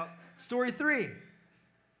it. Well, story 3.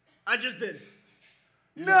 I just did.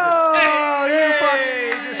 No!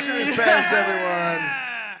 Hey, just shit his pants, everyone.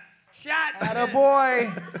 Shot.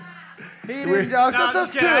 Attaboy. He didn't.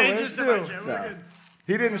 Let's do.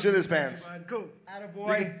 He didn't shit his pants. Cool.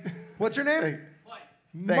 Attaboy. What's your name?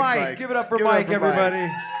 Thanks, Mike. Give it up for Mike, everybody.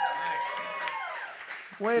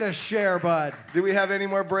 Way to share, bud. Do we have any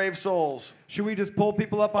more brave souls? Should we just pull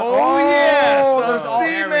people up on? Oh yes, there's a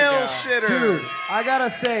female shitter. Dude, I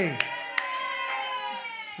gotta say,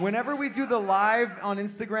 whenever we do the live on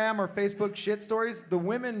Instagram or Facebook shit stories, the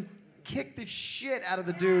women kick the shit out of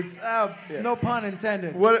the dudes. No pun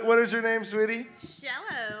intended. What is your name, sweetie?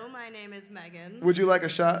 Hello, my name is Megan. Would you like a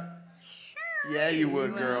shot? Sure. Yeah, you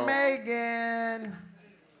would, girl. Megan.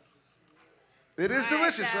 It is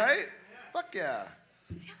delicious, right? Fuck yeah.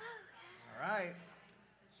 All right.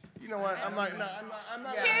 You know what? I'm not.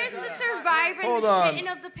 Cheers to surviving the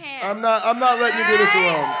shitting of the pants. I'm not letting you do this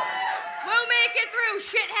alone. We'll make it through.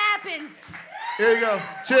 Shit happens. Here you go.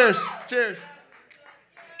 Cheers. Cheers.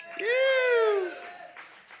 Woo.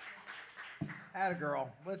 Atta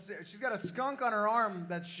girl. Let's see. She's got a skunk on her arm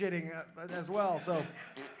that's shitting as well. So,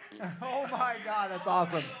 oh my God, that's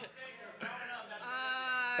awesome.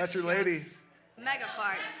 That's your lady. Mega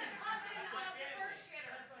farts.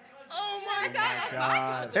 Oh my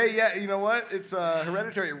God. Hey, yeah, you know what? It's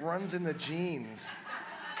hereditary. It runs in the genes.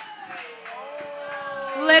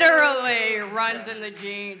 Literally runs in the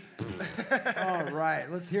genes. All right,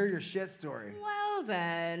 let's hear your shit story. Well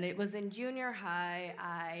then, it was in junior high.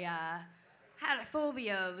 I had a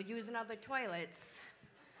phobia of using other toilets.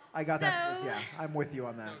 I got that. Yeah, I'm with you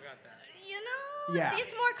on that. You know, yeah.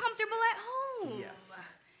 It's more comfortable at home. Yes.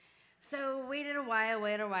 So waited a while,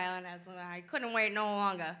 and I couldn't wait no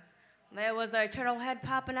longer. There was a turtle head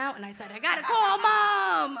popping out, and I said, I gotta call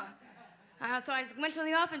Mom! So I went to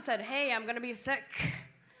the office and said, hey, I'm gonna be sick.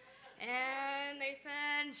 And they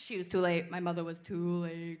said, she was too late. My mother was too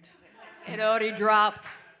late. It already dropped.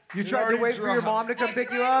 You tried to wait for your mom to come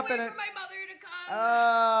pick you up? I tried to wait for my mother to come.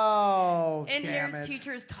 Oh, and damn here's it.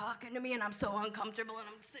 teachers talking to me, and I'm so uncomfortable, and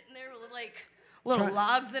I'm sitting there with, like, little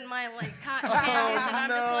logs in my, like, cotton candies, and I'm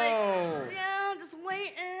just like, yeah, I'm just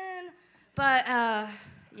waiting. But,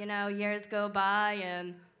 you know, years go by,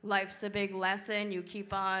 and life's a big lesson. You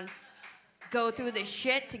keep on go through the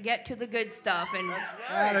shit to get to the good stuff. And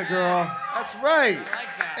Atta girl. That's right. I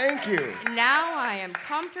like that. Thank you. Now I am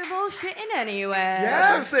comfortable shitting anyway.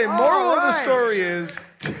 Yeah, I was saying, moral of the story is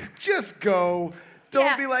just go.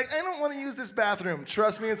 Don't be like, I don't want to use this bathroom.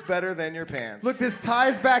 Trust me, it's better than your pants. Look, this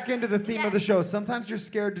ties back into the theme of the show. Sometimes you're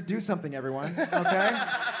scared to do something, everyone, okay?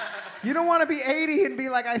 You don't want to be 80 and be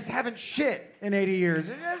like, I haven't shit in 80 years.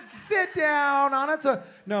 Just sit down on it.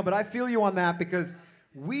 No, but I feel you on that because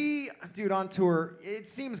dude, on tour, it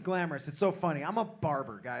seems glamorous. It's so funny. I'm a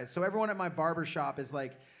barber, guys. So everyone at my barber shop is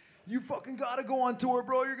like, you fucking gotta go on tour,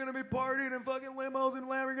 bro. You're gonna be partying in fucking limos and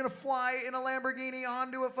You're gonna fly in a Lamborghini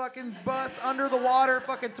onto a fucking bus under the water,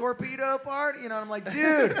 fucking torpedo party. You know, and I'm like,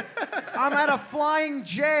 dude, I'm at a Flying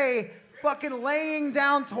J fucking laying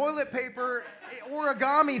down toilet paper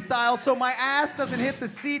origami style so my ass doesn't hit the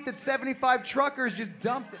seat that 75 truckers just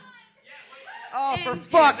dumped it. Oh, for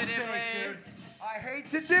fuck's sake, dude. I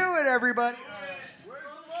hate to do it, everybody. Where's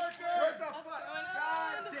the marker? Where's the fuck?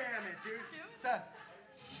 God damn it, dude.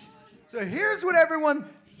 So here's what everyone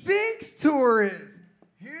thinks tour is.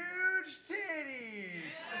 Huge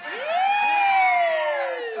titties.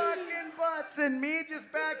 Big fucking butts. And me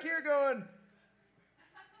just back here going,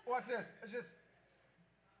 watch this. It's just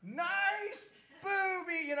nice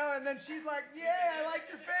boobie, you know, and then she's like, yeah, I like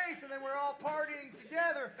your face, and then we're all partying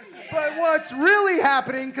together. But what's really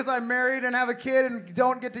happening, because I'm married and have a kid and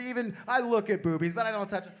don't get to even, I look at boobies, but I don't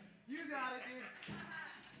touch them. You got it, dude.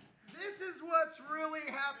 This is what's really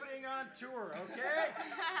happening on tour, okay?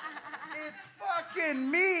 It's fucking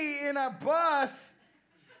me in a bus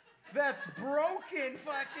that's broken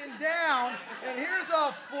fucking down, and here's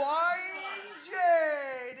a Flying J,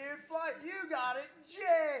 dude. You got it,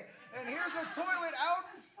 J. And here's a toilet out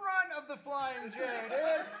in front of the Flying J,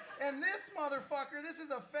 dude. And this motherfucker, this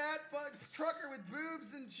is a fat trucker with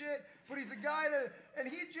boobs and shit, but he's a guy and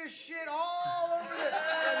he just shit all over this.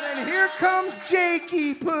 And then here comes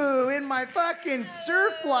Jakey Poo in my fucking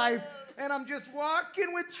surf life. And I'm just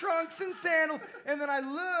walking with trunks and sandals, and then I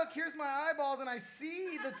look, here's my eyeballs, and I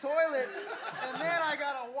see the toilet, and then I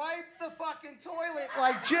gotta wipe the fucking toilet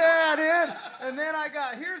like, yeah, dude. And then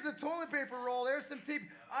here's a toilet paper roll, there's some tape.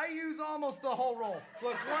 I use almost the whole roll.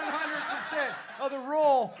 Look, 100% of the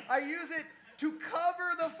roll, I use it to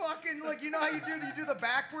cover the fucking, like, you know how you do the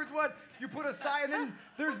backwards one? You put a side, and then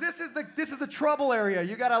this is the trouble area.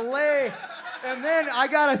 You gotta lay, and then I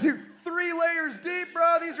gotta do 3 layers deep,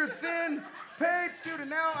 bro. These are thin papes, dude, and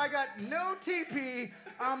now I got no TP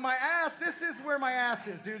on my ass. This is where my ass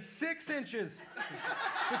is, dude. 6 inches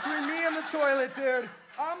between me and the toilet, dude.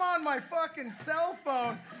 I'm on my fucking cell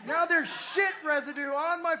phone. Now there's shit residue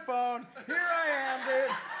on my phone. Here I am,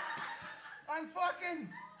 dude.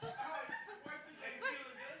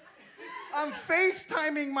 I'm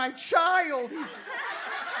FaceTiming my child.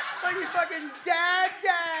 He's fucking dad.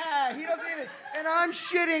 He doesn't even, and I'm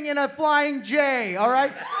shitting in a Flying J, all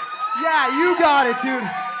right? Yeah, you got it, dude.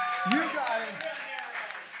 You got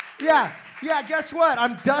it. Yeah, guess what?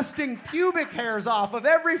 I'm dusting pubic hairs off of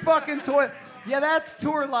every fucking toilet. Yeah, that's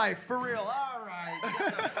tour life, for real. All right.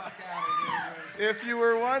 Get the fuck out of here. If you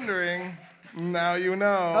were wondering, now you know.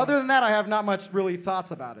 Other than that, I have not much really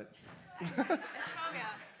thoughts about it. But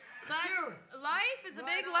life is a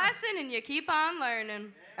big lesson, and you keep on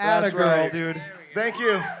learning. Atta girl, right, dude. Thank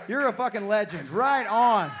you. You're a fucking legend. Right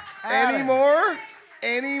on. Any more?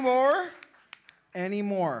 Any more? Any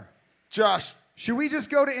more? Josh. Should we just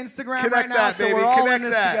go to Instagram Connect right now that, so baby. we're all Connect in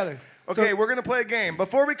this that. together? Okay, So- we're going to play a game.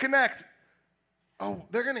 Before we connect,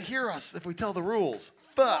 they're going to hear us if we tell the rules.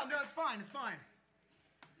 Fuck. No, it's fine. It's fine.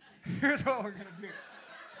 Here's what we're going to do.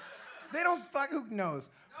 They don't fuck. Who knows?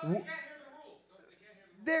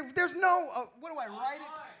 There's no. What do I write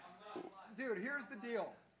it? Dude, here's the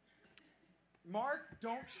deal. Mark,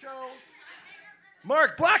 don't show.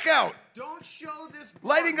 Mark, blackout. Don't show this.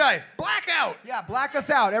 Lighting guy, blackout. Yeah, black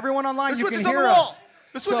us out. Everyone online, The you switch can is on hear the wall. us.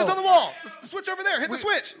 The switch is on the wall. The switch over there. Hit the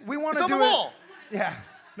switch. We want It's to on do the wall. Yeah.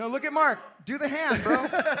 No, look at Mark. Do the hand, bro.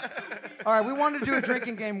 All right, we wanted to do a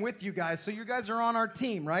drinking game with you guys, so you guys are on our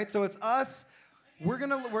team, right? So it's us. We're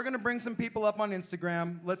gonna bring some people up on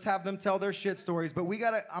Instagram. Let's have them tell their shit stories. But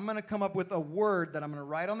I'm gonna come up with a word that I'm gonna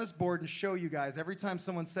write on this board and show you guys. Every time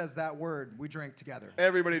someone says that word, we drink together.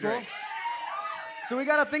 Everybody drinks. So we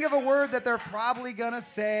gotta think of a word that they're probably gonna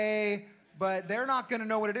say, but they're not gonna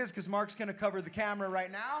know what it is because Mark's gonna cover the camera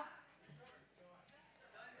right now.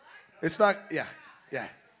 It's not. Yeah.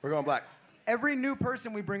 We're going black. Every new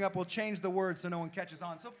person we bring up will change the word so no one catches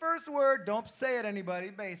on. So first word, don't say it anybody.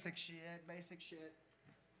 Basic shit.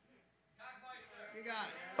 You got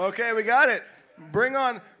it. Okay, we got it. Bring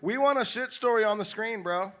on. We want a shit story on the screen,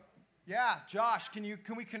 bro. Yeah, Josh, can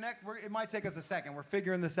we connect? It might take us a second. We're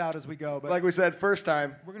figuring this out as we go. But Like we said, first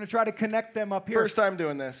time. we're going to try to connect them up here. First time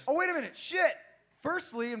doing this. Oh, wait a minute. Shit.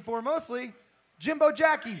 Firstly and foremostly, Jimbo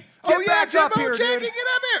Jackie. Oh, Get yeah, back up Jimbo here, Jackie, dude. get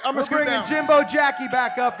up here. I'm We're gonna scoot bringing down. Jimbo Jackie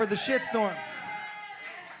back up for the shitstorm.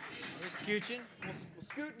 We're scooching. We'll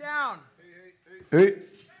scoot down. Hey.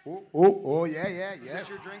 Oh, yeah, yes.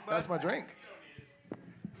 your drink, bud? That's my drink.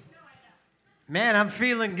 Man, I'm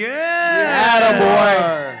feeling good.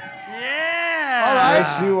 Attaboy. Yeah. All right.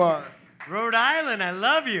 Yes, you are. Rhode Island, I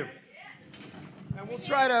love you. And we'll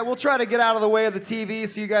try to get out of the way of the TV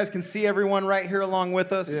so you guys can see everyone right here along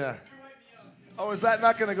with us. Yeah. Oh, is that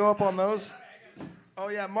not going to go up on those? Oh,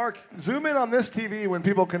 yeah, Mark, zoom in on this TV when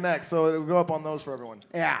people connect, so it'll go up on those for everyone.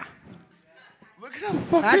 Yeah. Look at how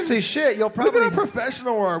fucking... Actually, shit, you'll probably... Look at how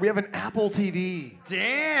professional we are. We have an Apple TV.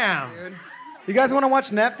 Damn. Dude. You guys want to watch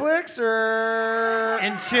Netflix or...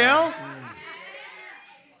 And chill?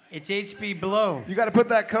 It's HB Blow. You got to put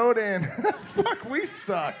that code in. Fuck, we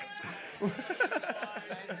suck.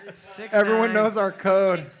 Everyone knows our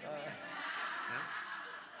code.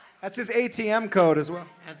 That's his ATM code as well.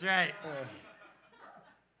 That's right.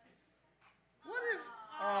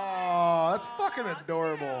 Oh, that's fucking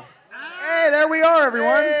adorable. Hey, there we are,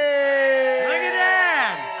 everyone. Hey. Look at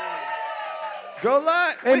that. Go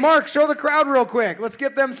live. Hey, Mark, show the crowd real quick. Let's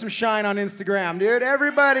get them some shine on Instagram, dude.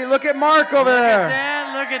 Everybody, look at Mark over there.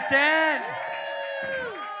 Look at that.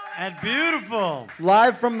 That's beautiful.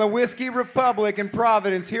 Live from the Whiskey Republic in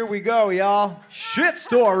Providence. Here we go, y'all. Shit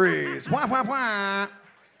stories. Wah, wah, wah.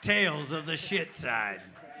 Tales of the shit side.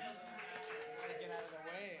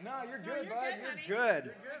 No, you're good, bud. You're good.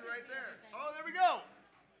 You're good right there. Oh, there we go.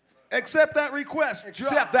 Accept that request.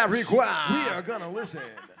 Accept that request. We are going to listen.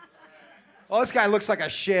 Oh, this guy looks like a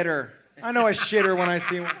shitter. I know a shitter when I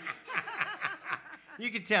see one. You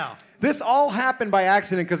can tell. This all happened by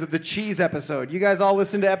accident because of the Cheese episode. You guys all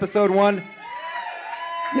listened to episode 1?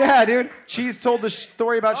 Yeah, dude. Cheese told the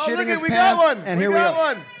story about shitting his pants. We got one. And here we go.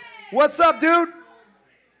 One. What's up, dude?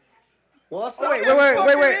 What's up? up?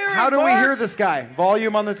 Wait. How do we hear this guy?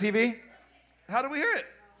 Volume on the TV? How do we hear it?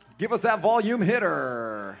 Give us that volume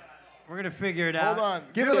hitter. We're going to figure it out. Hold on.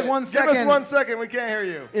 Give us 1 second. Give us 1 second. We can't hear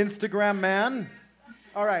you. Instagram man.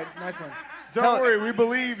 All right. Nice one. Don't worry. We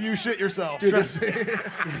believe you shit yourself. Dude, Trust me.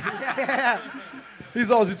 Yeah.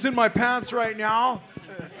 He's all, it's in my pants right now.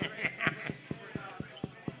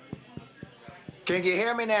 Can you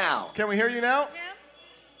hear me now? Can we hear you now?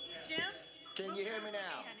 Jim? Can you hear me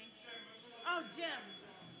now? Oh, Jim.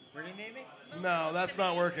 Where do you name me? No, that's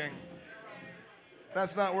not working.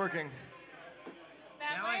 That's not working.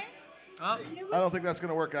 That way? I don't think that's going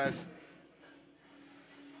to work, guys.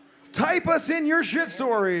 Type us in your shit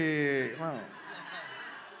story. Wow.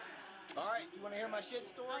 All right, you want to hear my shit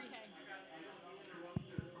story?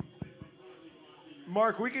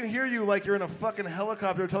 Mark, we can hear you like you're in a fucking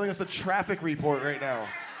helicopter telling us a traffic report right now.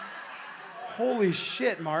 Holy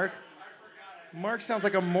shit, Mark. Mark sounds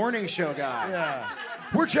like a morning show guy. Yeah.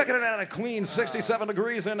 We're checking it out at a clean 67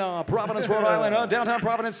 degrees in Providence, Rhode Island. Downtown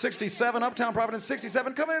Providence, 67. Uptown Providence,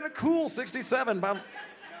 67. Coming in a cool 67.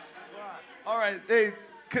 All right, hey,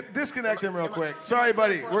 disconnect him real quick. Sorry,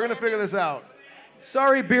 buddy. We're going to figure this out.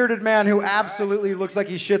 Sorry, bearded man who absolutely looks like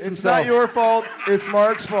he shits himself. It's not your fault. It's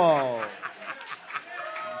Mark's fault.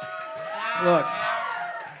 Look.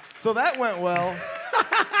 So that went well.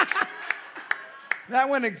 That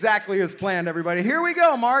went exactly as planned, everybody. Here we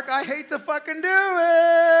go, Mark. I hate to fucking do it.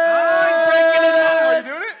 Are you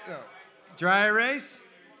doing it? No. Dry erase?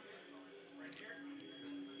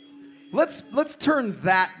 Let's turn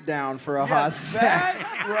that down for a hot second.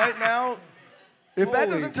 That right now, if that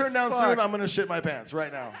doesn't turn down fuck. soon, I'm going to shit my pants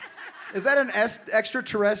right now. Is that an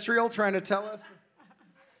extraterrestrial trying to tell us?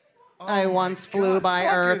 I once flew by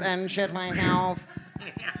Earth and shit myself.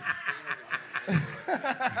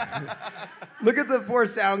 Look at the poor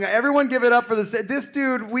sound guy. Everyone give it up for this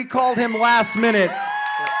dude. We called him last minute.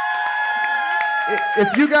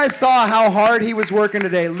 If you guys saw how hard he was working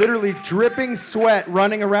today, literally dripping sweat,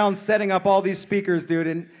 running around setting up all these speakers, dude,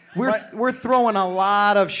 and we're throwing a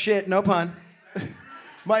lot of shit, no pun.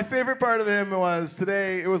 My favorite part of him was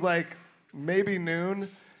today, it was like maybe noon,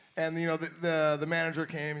 and you know the manager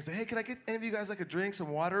came. He said, "Hey, can I get any of you guys like a drink, some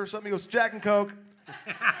water or something?" He goes, "Jack and Coke."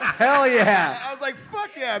 Hell yeah. I was like,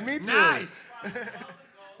 "Fuck yeah, me too." Nice.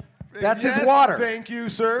 That's Yes, his water. Thank you,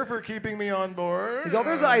 sir, for keeping me on board. He's all,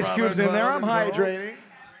 there's ice cubes in there. I'm Robert, hydrating.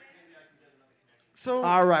 So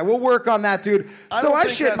all right, we'll work on that, dude. I So don't I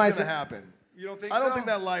think shit that's myself. gonna happen. You don't think I don't so? think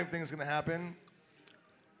that live thing's gonna happen.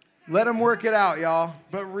 Let him work it out, y'all.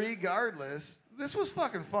 But regardless, this was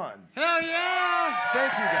fucking fun. Hell yeah!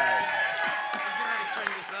 Thank you guys.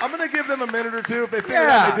 I'm gonna give them a minute or two if they figure it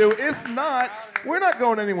out. They do. If not, we're not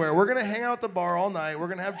going anywhere. We're gonna hang out at the bar all night. We're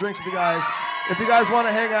gonna have drinks with you guys. If you guys want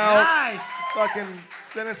to hang out,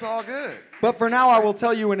 then it's all good. But for now, I will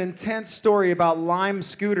tell you an intense story about Lime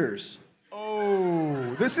scooters.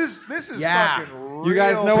 Oh, this is Yeah. fucking real. You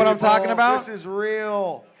guys know what I'm people. talking about? This is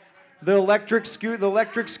real. The electric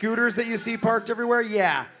scooters that you see parked everywhere?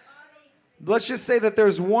 Yeah. Let's just say that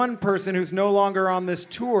there's one person who's no longer on this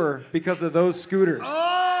tour because of those scooters.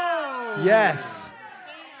 Oh! Yes.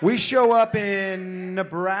 We show up in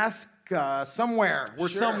Nebraska, somewhere. We're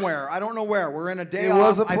somewhere. I don't know where. We're in a day off. It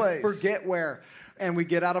was a place. I forget where. And we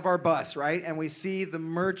get out of our bus, right? And we see the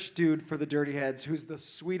merch dude for the Dirty Heads, who's the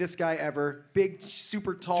sweetest guy ever. Big,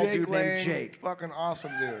 super tall dude named Jake. Fucking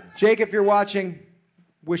awesome dude. Jake, if you're watching,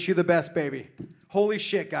 wish you the best, baby. Holy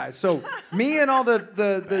shit, guys. So me and all the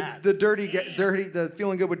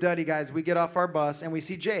Feeling Good with Duddy guys, we get off our bus and we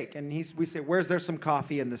see Jake. And we say, where's there some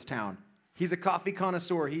coffee in this town? He's a coffee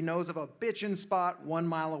connoisseur. He knows of a bitchin' spot 1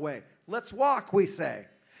 mile away. Let's walk, we say.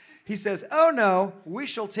 He says, oh no, we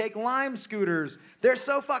shall take Lime scooters. They're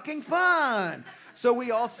so fucking fun. So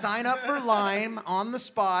we all sign up for Lime on the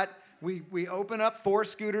spot. We open up 4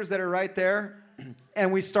 scooters that are right there,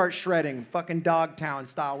 and we start shredding, fucking Dogtown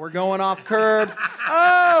style. We're going off curbs.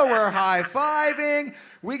 Oh, we're high-fiving.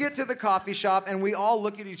 We get to the coffee shop, and we all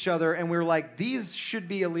look at each other, and we're like, these should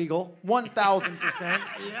be illegal, 1,000%. Yeah.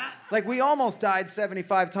 Like, we almost died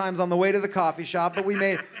 75 times on the way to the coffee shop, but we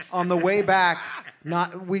made on the way back.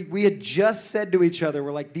 We had just said to each other,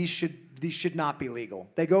 we're like, these should not be legal.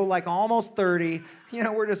 They go like almost 30. You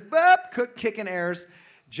know, we're just kicking airs.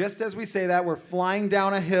 Just as we say that, we're flying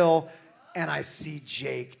down a hill, and I see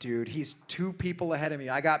Jake, dude. He's 2 people ahead of me.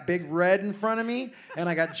 I got Big Red in front of me, and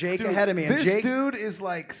I got Jake ahead of me. And This Jake, dude is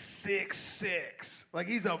like 6'6". Like,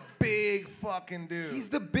 he's a big fucking dude. he's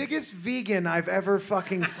the biggest vegan I've ever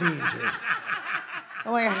fucking seen, dude.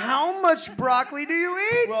 I'm like, how much broccoli do you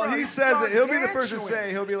eat? Well, bro? he says it. He'll be the first to Gargantuan.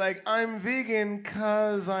 say, he'll be like, I'm vegan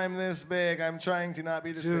because I'm this big. I'm trying to not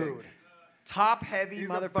be this big. Top-heavy He's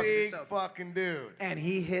motherfucker. a big fucking dude. And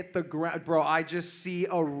he hit the ground. Bro, I just see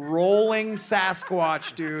a rolling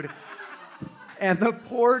Sasquatch, dude. And the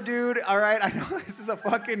poor dude, all right, I know this is a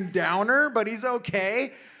fucking downer, but he's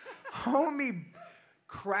okay. Homie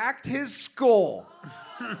cracked his skull,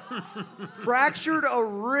 fractured a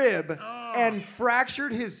rib, and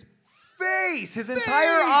fractured his face. His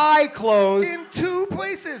entire eye closed. In 2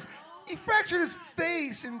 places. He fractured his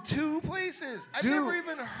face in 2 places. I've never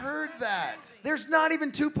even heard that. There's not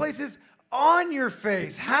even 2 places on your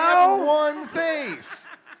face. I How? have one face.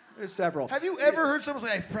 There's several. Have you ever heard someone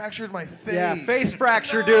say, I fractured my face? Yeah, face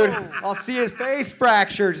fracture, dude. I'll see his face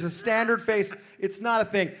fracture. It's a standard face. It's not a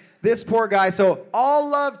thing. This poor guy. So all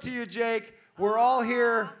love to you, Jake. We're all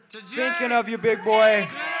here thinking of you, big boy.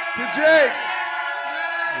 To Jake.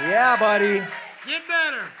 Yeah, buddy. Get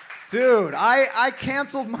better. Dude, I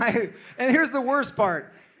canceled my, and here's the worst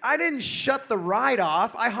part. I didn't shut the ride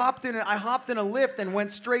off. I hopped in a Lyft and went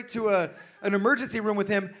straight to an emergency room with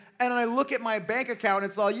him. And I look at my bank account and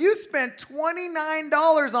it's all, you spent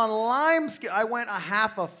 $29 on Lime. I went a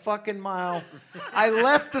half a fucking mile. I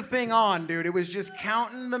left the thing on, dude. It was just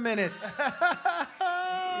counting the minutes.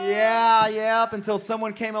 Yeah, up until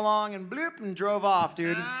someone came along and bloop and drove off,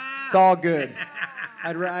 dude. It's all good.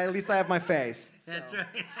 At least I have my face. That's right.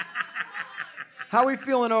 How are we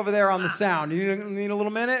feeling over there on the sound? You need a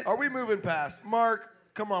little minute? Are we moving past? Mark,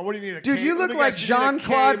 come on, what do you need? A Dude, you look like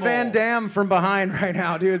Jean-Claude Van Damme from behind right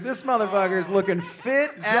now, dude. This motherfucker's looking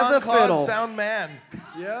fit as a fiddle. Sound man.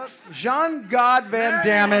 Yep. Jean-God Van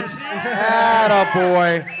Damme it.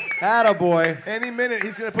 Attaboy. Any minute,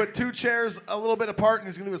 he's going to put 2 chairs a little bit apart and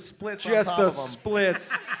he's going to do a splits on top of them. Just the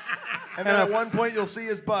splits. And then at one point, you'll see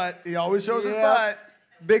his butt. He always shows his butt.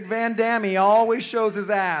 Big Van Damme, he always shows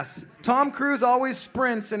his ass. Tom Cruise always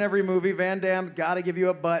sprints in every movie. Van Damme, gotta give you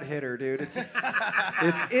a butt hitter, dude. It's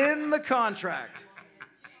in the contract.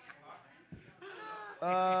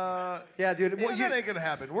 Yeah, dude. That ain't gonna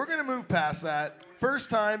happen. We're gonna move past that.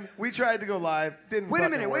 First time we tried to go live, didn't. Wait a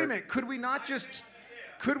minute. Could we not just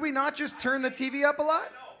turn the TV up a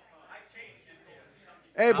lot?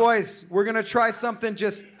 Hey boys, we're gonna try something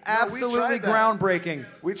just absolutely groundbreaking.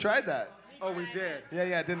 We tried that. Oh, we did?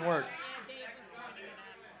 Yeah, it didn't work.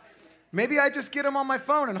 Maybe I just get him on my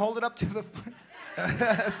phone and hold it up to the...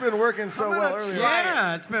 It's been working so well earlier.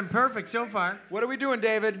 Yeah, it's been perfect so far. What are we doing,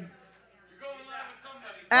 David?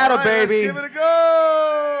 Atta baby. Let's give it a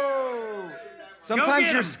go.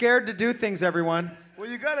 Sometimes you're scared to do things, everyone. Well,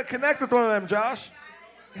 you got to connect with one of them, Josh.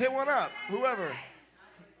 Hit one up.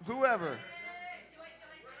 Whoever.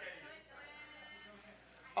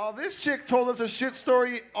 Oh, this chick told us a shit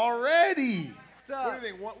story already. What do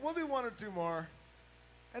you think? We'll do 1 or 2 more.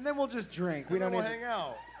 And then we'll just drink. We'll hang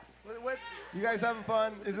out. What? You guys having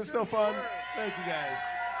fun? Is it still fun? Thank you, guys.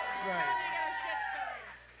 Nice.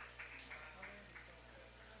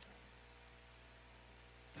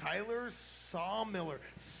 Tyler Sawmiller.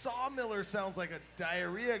 Sawmiller sounds like a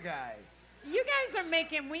diarrhea guy. You guys are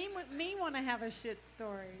making me want to have a shit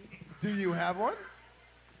story. Do you have one?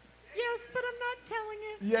 Yes, but I'm not telling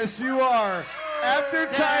it. Yes, you are. After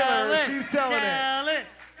Tyler, it, she's telling tell it. it.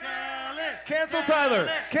 Tell it. Cancel tell Tyler.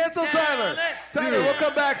 it, Cancel tell Tyler. it, Tyler, Dude. we'll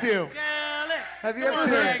come back to you. Have you ever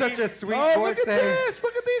heard such a sweet voice look at say? this.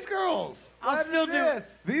 Look at these girls. I'll still do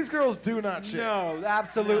this. These girls do not shit. No,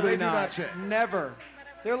 absolutely They do not. not shit. Never.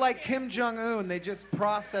 They're like Kim Jong-un. They just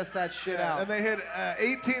process that shit out. And they hit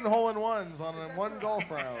 18 hole-in-ones on one golf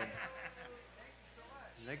round.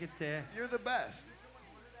 Look at that. You're the best.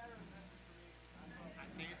 I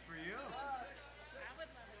think it's for you.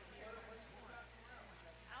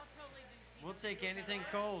 We'll take anything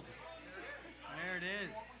cold. There it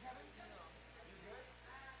is.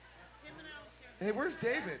 Hey, where's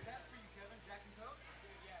David?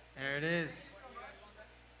 There it is.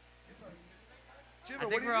 Jimbo, I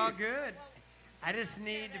think we're all good. I just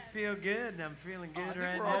need to feel good, and I'm feeling good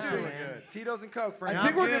right we're all now. feeling man. good. Tito's and Coke, I friend.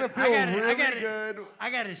 think we're going to feel really good. I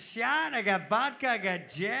got a shot. I got vodka. I got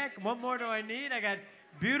Jack. What more do I need? I got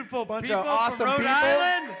beautiful Bunch people of awesome from Rhode people.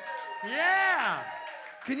 Island. Yeah.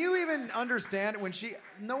 Can you even understand when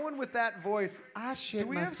no one with that voice, I shit Do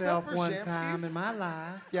we have myself stuff for one Shamskis? time in my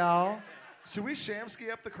life, y'all. Should we Shamsky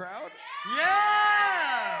up the crowd?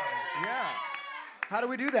 Yeah. Yeah. How do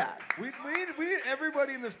we do that? We need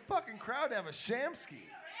everybody in this fucking crowd to have a Shamsky.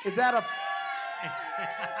 Is that a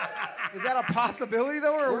possibility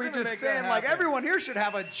though, or are We're we gonna just make saying that like happen. everyone here should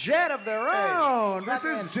have a jet of their own? This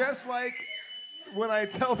is just like when I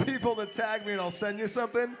tell people to tag me and I'll send you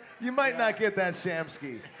something. You might not get that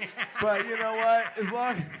Shamsky, but you know what? As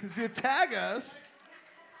long as you tag us.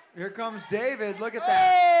 Here comes David. Look at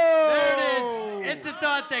that. There it is. It's the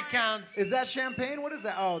thought that counts. Is that champagne? What is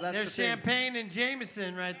that? Oh, that's There's the thing. champagne and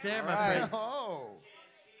Jameson right there, my right. friend. Oh.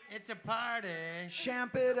 It's a party.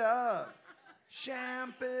 Champ it up.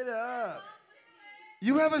 Champ it up.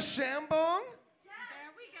 You have a shambong?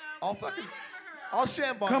 I'll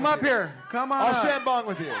shambong. Come with up you. here. Come on I'll up. shambong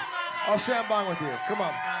with you. I'll shambong with you. Come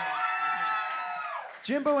on.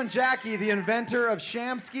 Jimbo and Jackie, the inventor of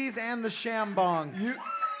Shamskis and the Shambong.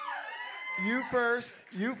 You first,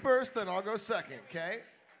 and I'll go second, okay?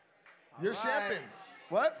 You're right. champing.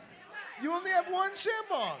 What? You only have one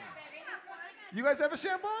shambong. You guys have a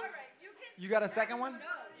shambong? You got a second one?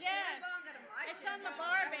 Yes. It's on the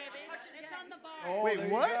bar, baby. It's on the bar. Oh, Wait, there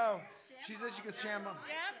you what? go. She said she could Shambong.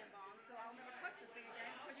 Yep.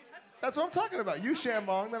 That's what I'm talking about. You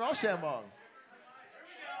shambong, then I'll shambong.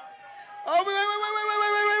 Oh, wait.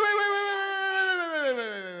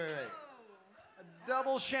 A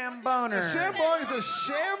double Shamboner. A shambong is a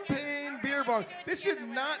champagne beer bong. This should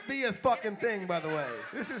not be a fucking thing, by the way.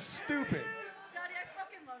 This is stupid. Daddy, I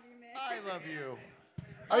fucking love you, man. I love you.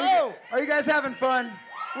 Are you guys having fun?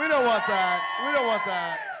 We don't want that. We don't want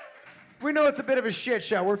that. We know it's a bit of a shit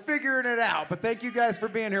show. We're figuring it out, but thank you guys for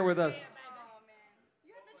being here with us.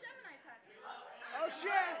 Oh,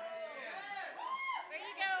 shit. There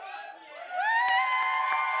you go.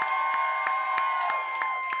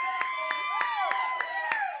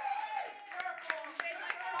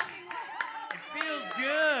 It feels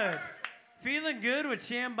good. Feeling good with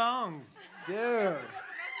Shambongs. Dude.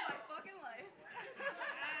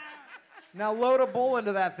 Now load a bowl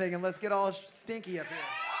into that thing and let's get all stinky up here.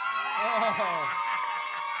 Oh.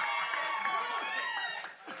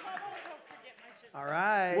 All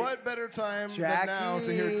right. What better time than Jackie, now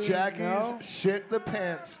to hear Jackie's no? shit the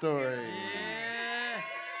pants story? Yeah.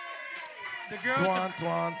 The girl Twan,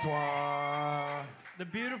 twan, twan. The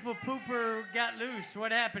beautiful pooper got loose.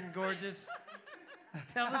 What happened, gorgeous?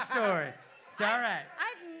 Tell the story. It's all right.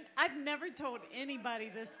 I've never told anybody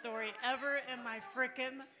this story ever in my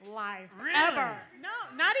frickin' life. Really? Ever. No,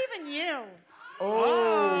 not even you.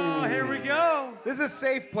 Oh, here we go. This is a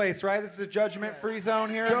safe place, right? This is a judgment-free zone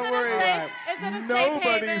here. Don't worry. Is it a safe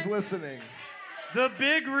Nobody's haven? listening. The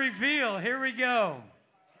big reveal. Here we go.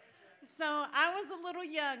 So I was a little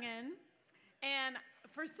youngin', and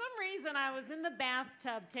for some reason I was in the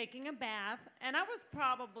bathtub taking a bath, and I was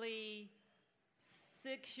probably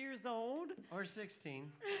 6 years old. Or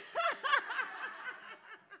 16.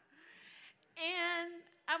 And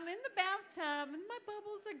I'm in the bathtub, and my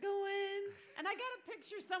bubbles are going. And I got a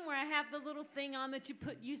picture somewhere. I have the little thing on that you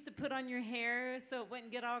used to put on your hair so it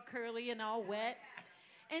wouldn't get all curly and all wet.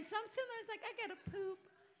 And so I'm sitting there, I was like, I gotta poop.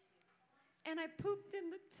 And I pooped in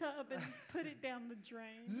the tub and put it down the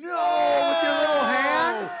drain. No, with your little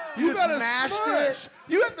hand? You just gotta mashed smush. it?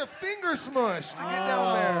 You have to finger smush to get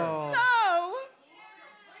down there.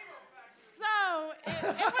 So it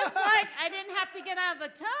was like I didn't have to get get out of the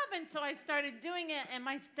tub, and so I started doing it, and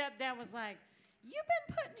my stepdad was like, "You've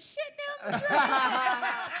been putting shit down the drain,"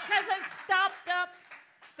 because it stopped up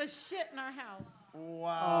the shit in our house.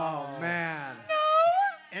 Wow. Oh, man. No.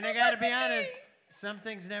 And I gotta be honest, some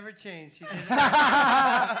things never change. She did it.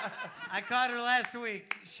 I caught her last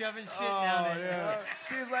week shoving shit down it. Yeah.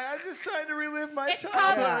 She's like, I'm just trying to relive my It's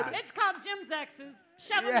childhood. It's called Jim's exes.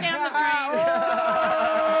 Shove them down the drain.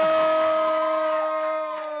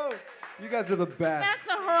 Oh! You guys are the best. That's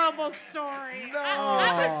a horrible story. No.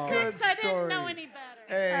 I was Good 6. I didn't know story. any better.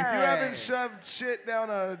 Hey, if you haven't shoved shit down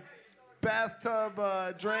a bathtub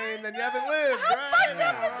drain, then you haven't lived, right?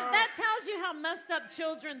 That tells you how messed up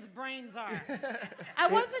children's brains are. I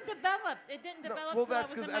wasn't developed. It didn't develop. Well, till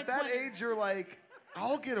that's I was because in my at that 20s. age, you're like,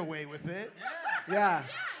 I'll get away with it. Yeah.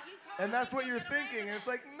 And that's what you're thinking. And it's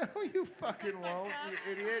like, no, you fucking won't, you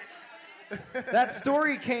idiot. That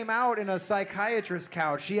story came out in a psychiatrist's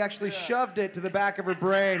couch. She actually shoved it to the back of her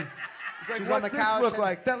brain. It's like, She was what's on the this couch look and-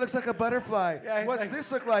 like? That looks like a butterfly. Yeah, What's like- this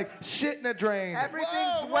look like? Shit in a drain. Everything's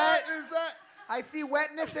Whoa, wet. What is that? I see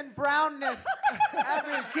wetness and brownness.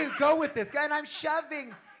 Go with this guy, and I'm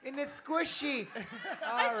shoving in this squishy.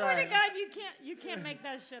 I swear to God, you can't make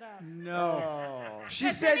that shit up. No. She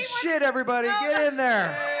Has said anyone- shit, everybody. Get in there.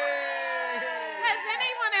 Has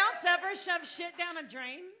anyone else ever shoved shit down a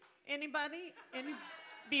drain? Anybody? Any?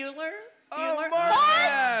 Bueller? Bueller? Mark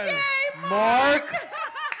has. Yay, Mark.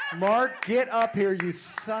 Mark, get up here, you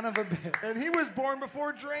son of a bitch. And he was born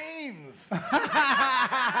before drains.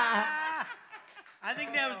 I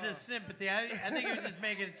think that was just sympathy. I think he was just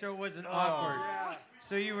making it so it wasn't awkward. Yeah.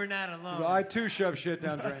 So you were not alone. I too shove shit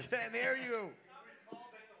down drains. Can't hear you.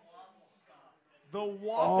 The Oh,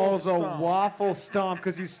 waffle the stomp. waffle stomp,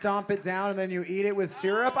 because you stomp it down and then you eat it with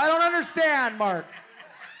syrup? I don't understand, Mark.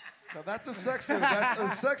 No, that's a sex move. A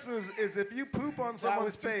sex move is if you poop on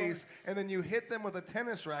someone's face and then you hit them with a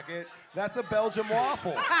tennis racket, that's a Belgian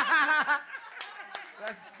waffle.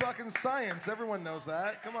 That's fucking science. Everyone knows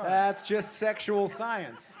that. Come on. That's just sexual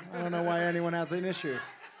science. I don't know why anyone has an issue.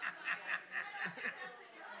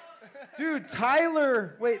 Dude,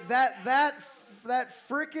 Tyler, wait, that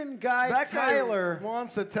freaking guy, That Tyler. guy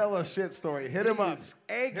wants to tell a shit story. Hit him up. He's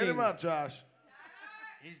egging. Hit him up, Josh.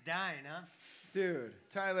 He's dying, huh? Dude.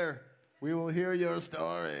 Tyler, we will hear your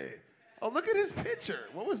story. Oh, look at his picture.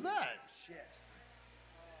 What was that? Shit.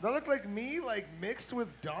 That looked like me, like mixed with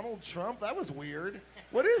Donald Trump. That was weird.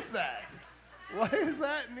 What is that? Why is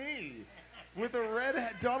that me? With a red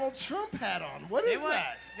Donald Trump hat on. What is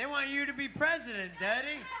that? They want you to be president,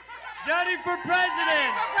 Daddy. Daddy for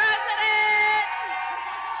president.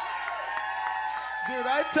 Dude,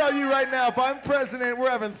 I tell you right now, if I'm president,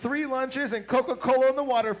 we're having 3 lunches and Coca-Cola in the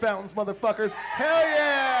water fountains, motherfuckers. Hell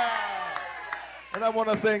yeah! And I want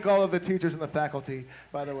to thank all of the teachers and the faculty,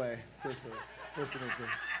 by the way, just for listening to me.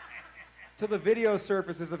 To the video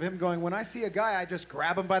surfaces of him going, when I see a guy, I just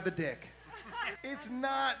grab him by the dick. It's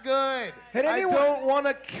not good. Had anyone- I don't want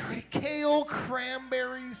a kale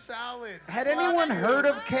cranberry salad. Had anyone heard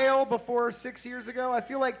of kale before 6 years ago? I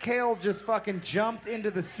feel like kale just fucking jumped into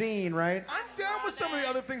the scene, right? I'm down with some of the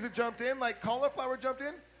other things that jumped in, like cauliflower jumped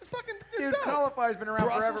in. It's fucking, it's Dude, dope. cauliflower's been around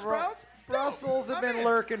Brussels forever, bro. sprouts? Brussels have been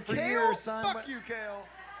lurking for Kale? years, son. Fuck you, kale.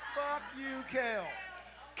 Fuck you, kale.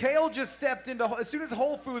 Kale just stepped into, as soon as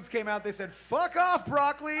Whole Foods came out, they said, fuck off,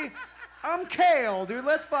 broccoli. I'm kale, dude.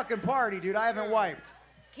 Let's fucking party, dude. I haven't wiped.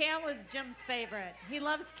 Kale is Jim's favorite. He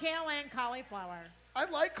loves kale and cauliflower. I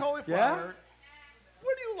like cauliflower. Yeah?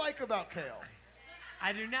 What do you like about kale?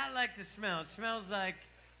 I do not like the smell. It smells like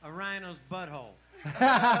a rhino's butthole.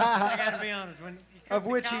 I gotta be honest. When you cook Of the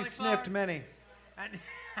which he cauliflower- sniffed many.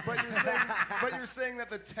 But you're saying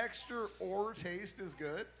that the texture or taste is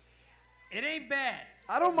good? It ain't bad.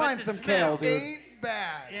 I don't but mind the some smell- kale, dude. Ain't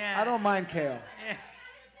bad. Yeah. I don't mind kale. Yeah.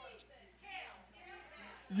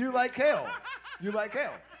 You like kale. You like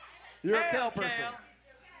kale. You're a kale person. Kale.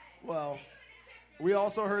 Well, we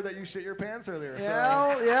also heard that you shit your pants earlier.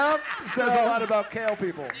 Yeah, so yep. says a lot about kale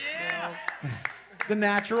people. Yeah. It's a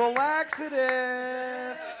natural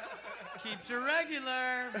laxative. Keeps her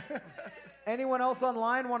regular. Anyone else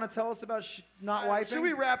online want to tell us about not wiping? Should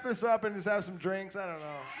we wrap this up and just have some drinks? I don't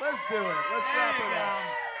know. Let's do it. Let's wrap it up.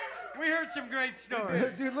 We heard some great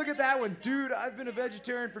stories. Dude, look at that one. Dude, I've been a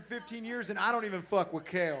vegetarian for 15 years and I don't even fuck with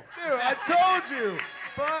kale. Dude, I told you.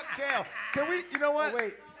 Fuck kale. Can we, you know what? Oh,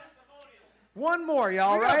 wait. One more,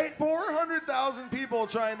 y'all, We got right? 400,000 people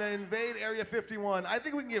trying to invade Area 51. I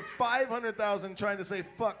think we can get 500,000 trying to say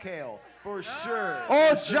fuck kale. For sure.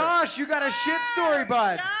 Oh, For sure. Josh, you got a shit story,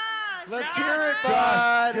 bud. Let's hear it, Josh,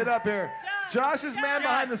 bud. get up here. Josh is man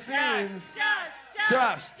behind the scenes.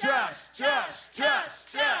 Josh.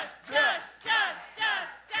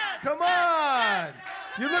 Come on.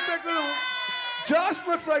 You look like Josh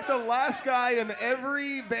looks like the last guy in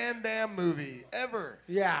every Van Damme movie ever.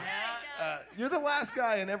 Yeah. You're the last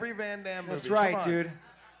guy in every Van Damme movie. That's right, dude.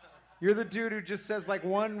 You're the dude who just says like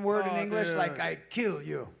one word in English, dude. like I kill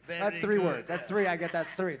you. That's Very 3 good. words. That's 3. I get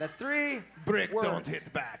that's 3. That's 3 Brick words. don't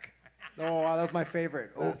hit back. Oh, wow, that was my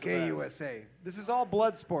favorite. That's the Okay, best. USA. This is all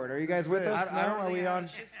blood sport. Are you guys with us? I don't Are think we I on?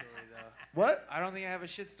 have a shit story, though. What? I don't think I have a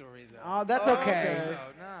shit story, though. Oh, that's okay. No,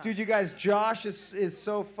 nah. Dude, you guys, Josh is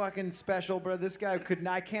so fucking special, bro. This guy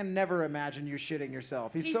I can never imagine you shitting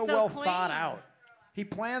yourself. He's so well thought out. He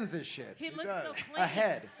plans his shit. He looks so clean.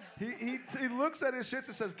 Ahead. He looks at his shits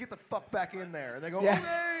and says, "Get the fuck back in there." And they go, Yeah.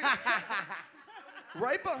 "Okay."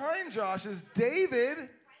 Right behind Josh is David.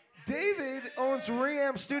 David owns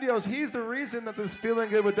Reamp Studios. He's the reason that this Feeling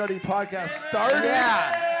Good with Duddy podcast started.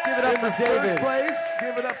 Yeah. Let's give it up in the for David. first place.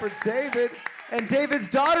 Give it up for David. And David's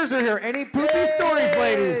daughters are here. Any poopy stories,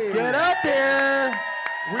 ladies? Get up here.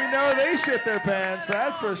 We know they shit their pants,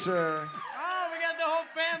 that's for sure. Oh, we got the whole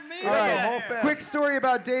family. All right, quick story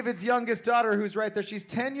about David's youngest daughter who's right there. She's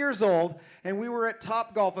 10 years old, and we were at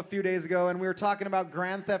Topgolf a few days ago, and we were talking about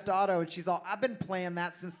Grand Theft Auto, and she's all, I've been playing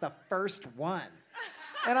that since the first one.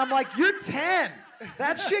 And I'm like, you're 10.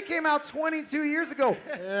 That shit came out 22 years ago.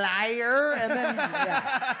 Liar. And then,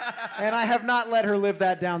 yeah. And I have not let her live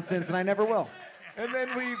that down since, and I never will. And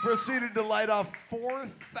then we proceeded to light off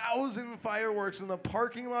 4,000 fireworks in the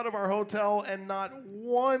parking lot of our hotel, and not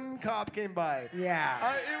one cop came by.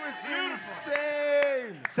 Yeah. It was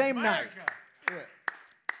insane. Same night. Yeah.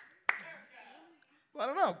 Well,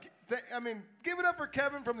 I don't know. Give it up for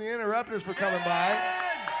Kevin from the Interrupters for coming by.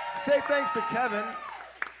 Say thanks to Kevin.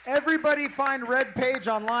 Everybody find Red Page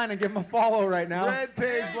online and give him a follow right now. Red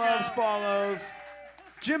Page loves follows.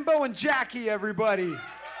 Jimbo and Jackie, everybody.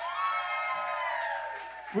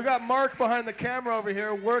 We got Mark behind the camera over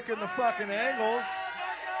here working the fucking angles.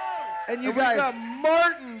 And you we guys. got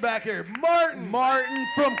Martin back here. Martin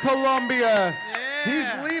from Colombia. He's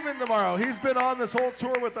leaving tomorrow. He's been on this whole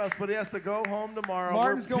tour with us, but he has to go home tomorrow.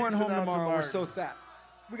 Martin's We're going peacing home out to tomorrow. We're Martin. so sad.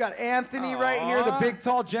 We got Anthony right here, the big,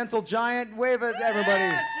 tall, gentle giant. Wave at everybody.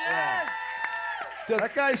 Yeah.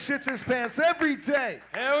 That guy shits his pants every day.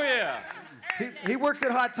 Hell yeah. He works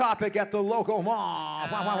at Hot Topic at the local mall.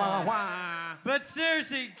 Wah, wah, wah, wah, wah. But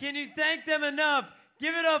seriously, can you thank them enough?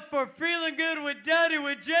 Give it up for Feeling Good with Duddy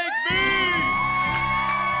with Jake B.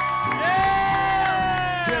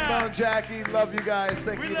 Yeah! Jimbo and Jackie, love you guys.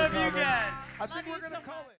 Thank you for coming. We love you guys. I think we're going to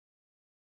call it.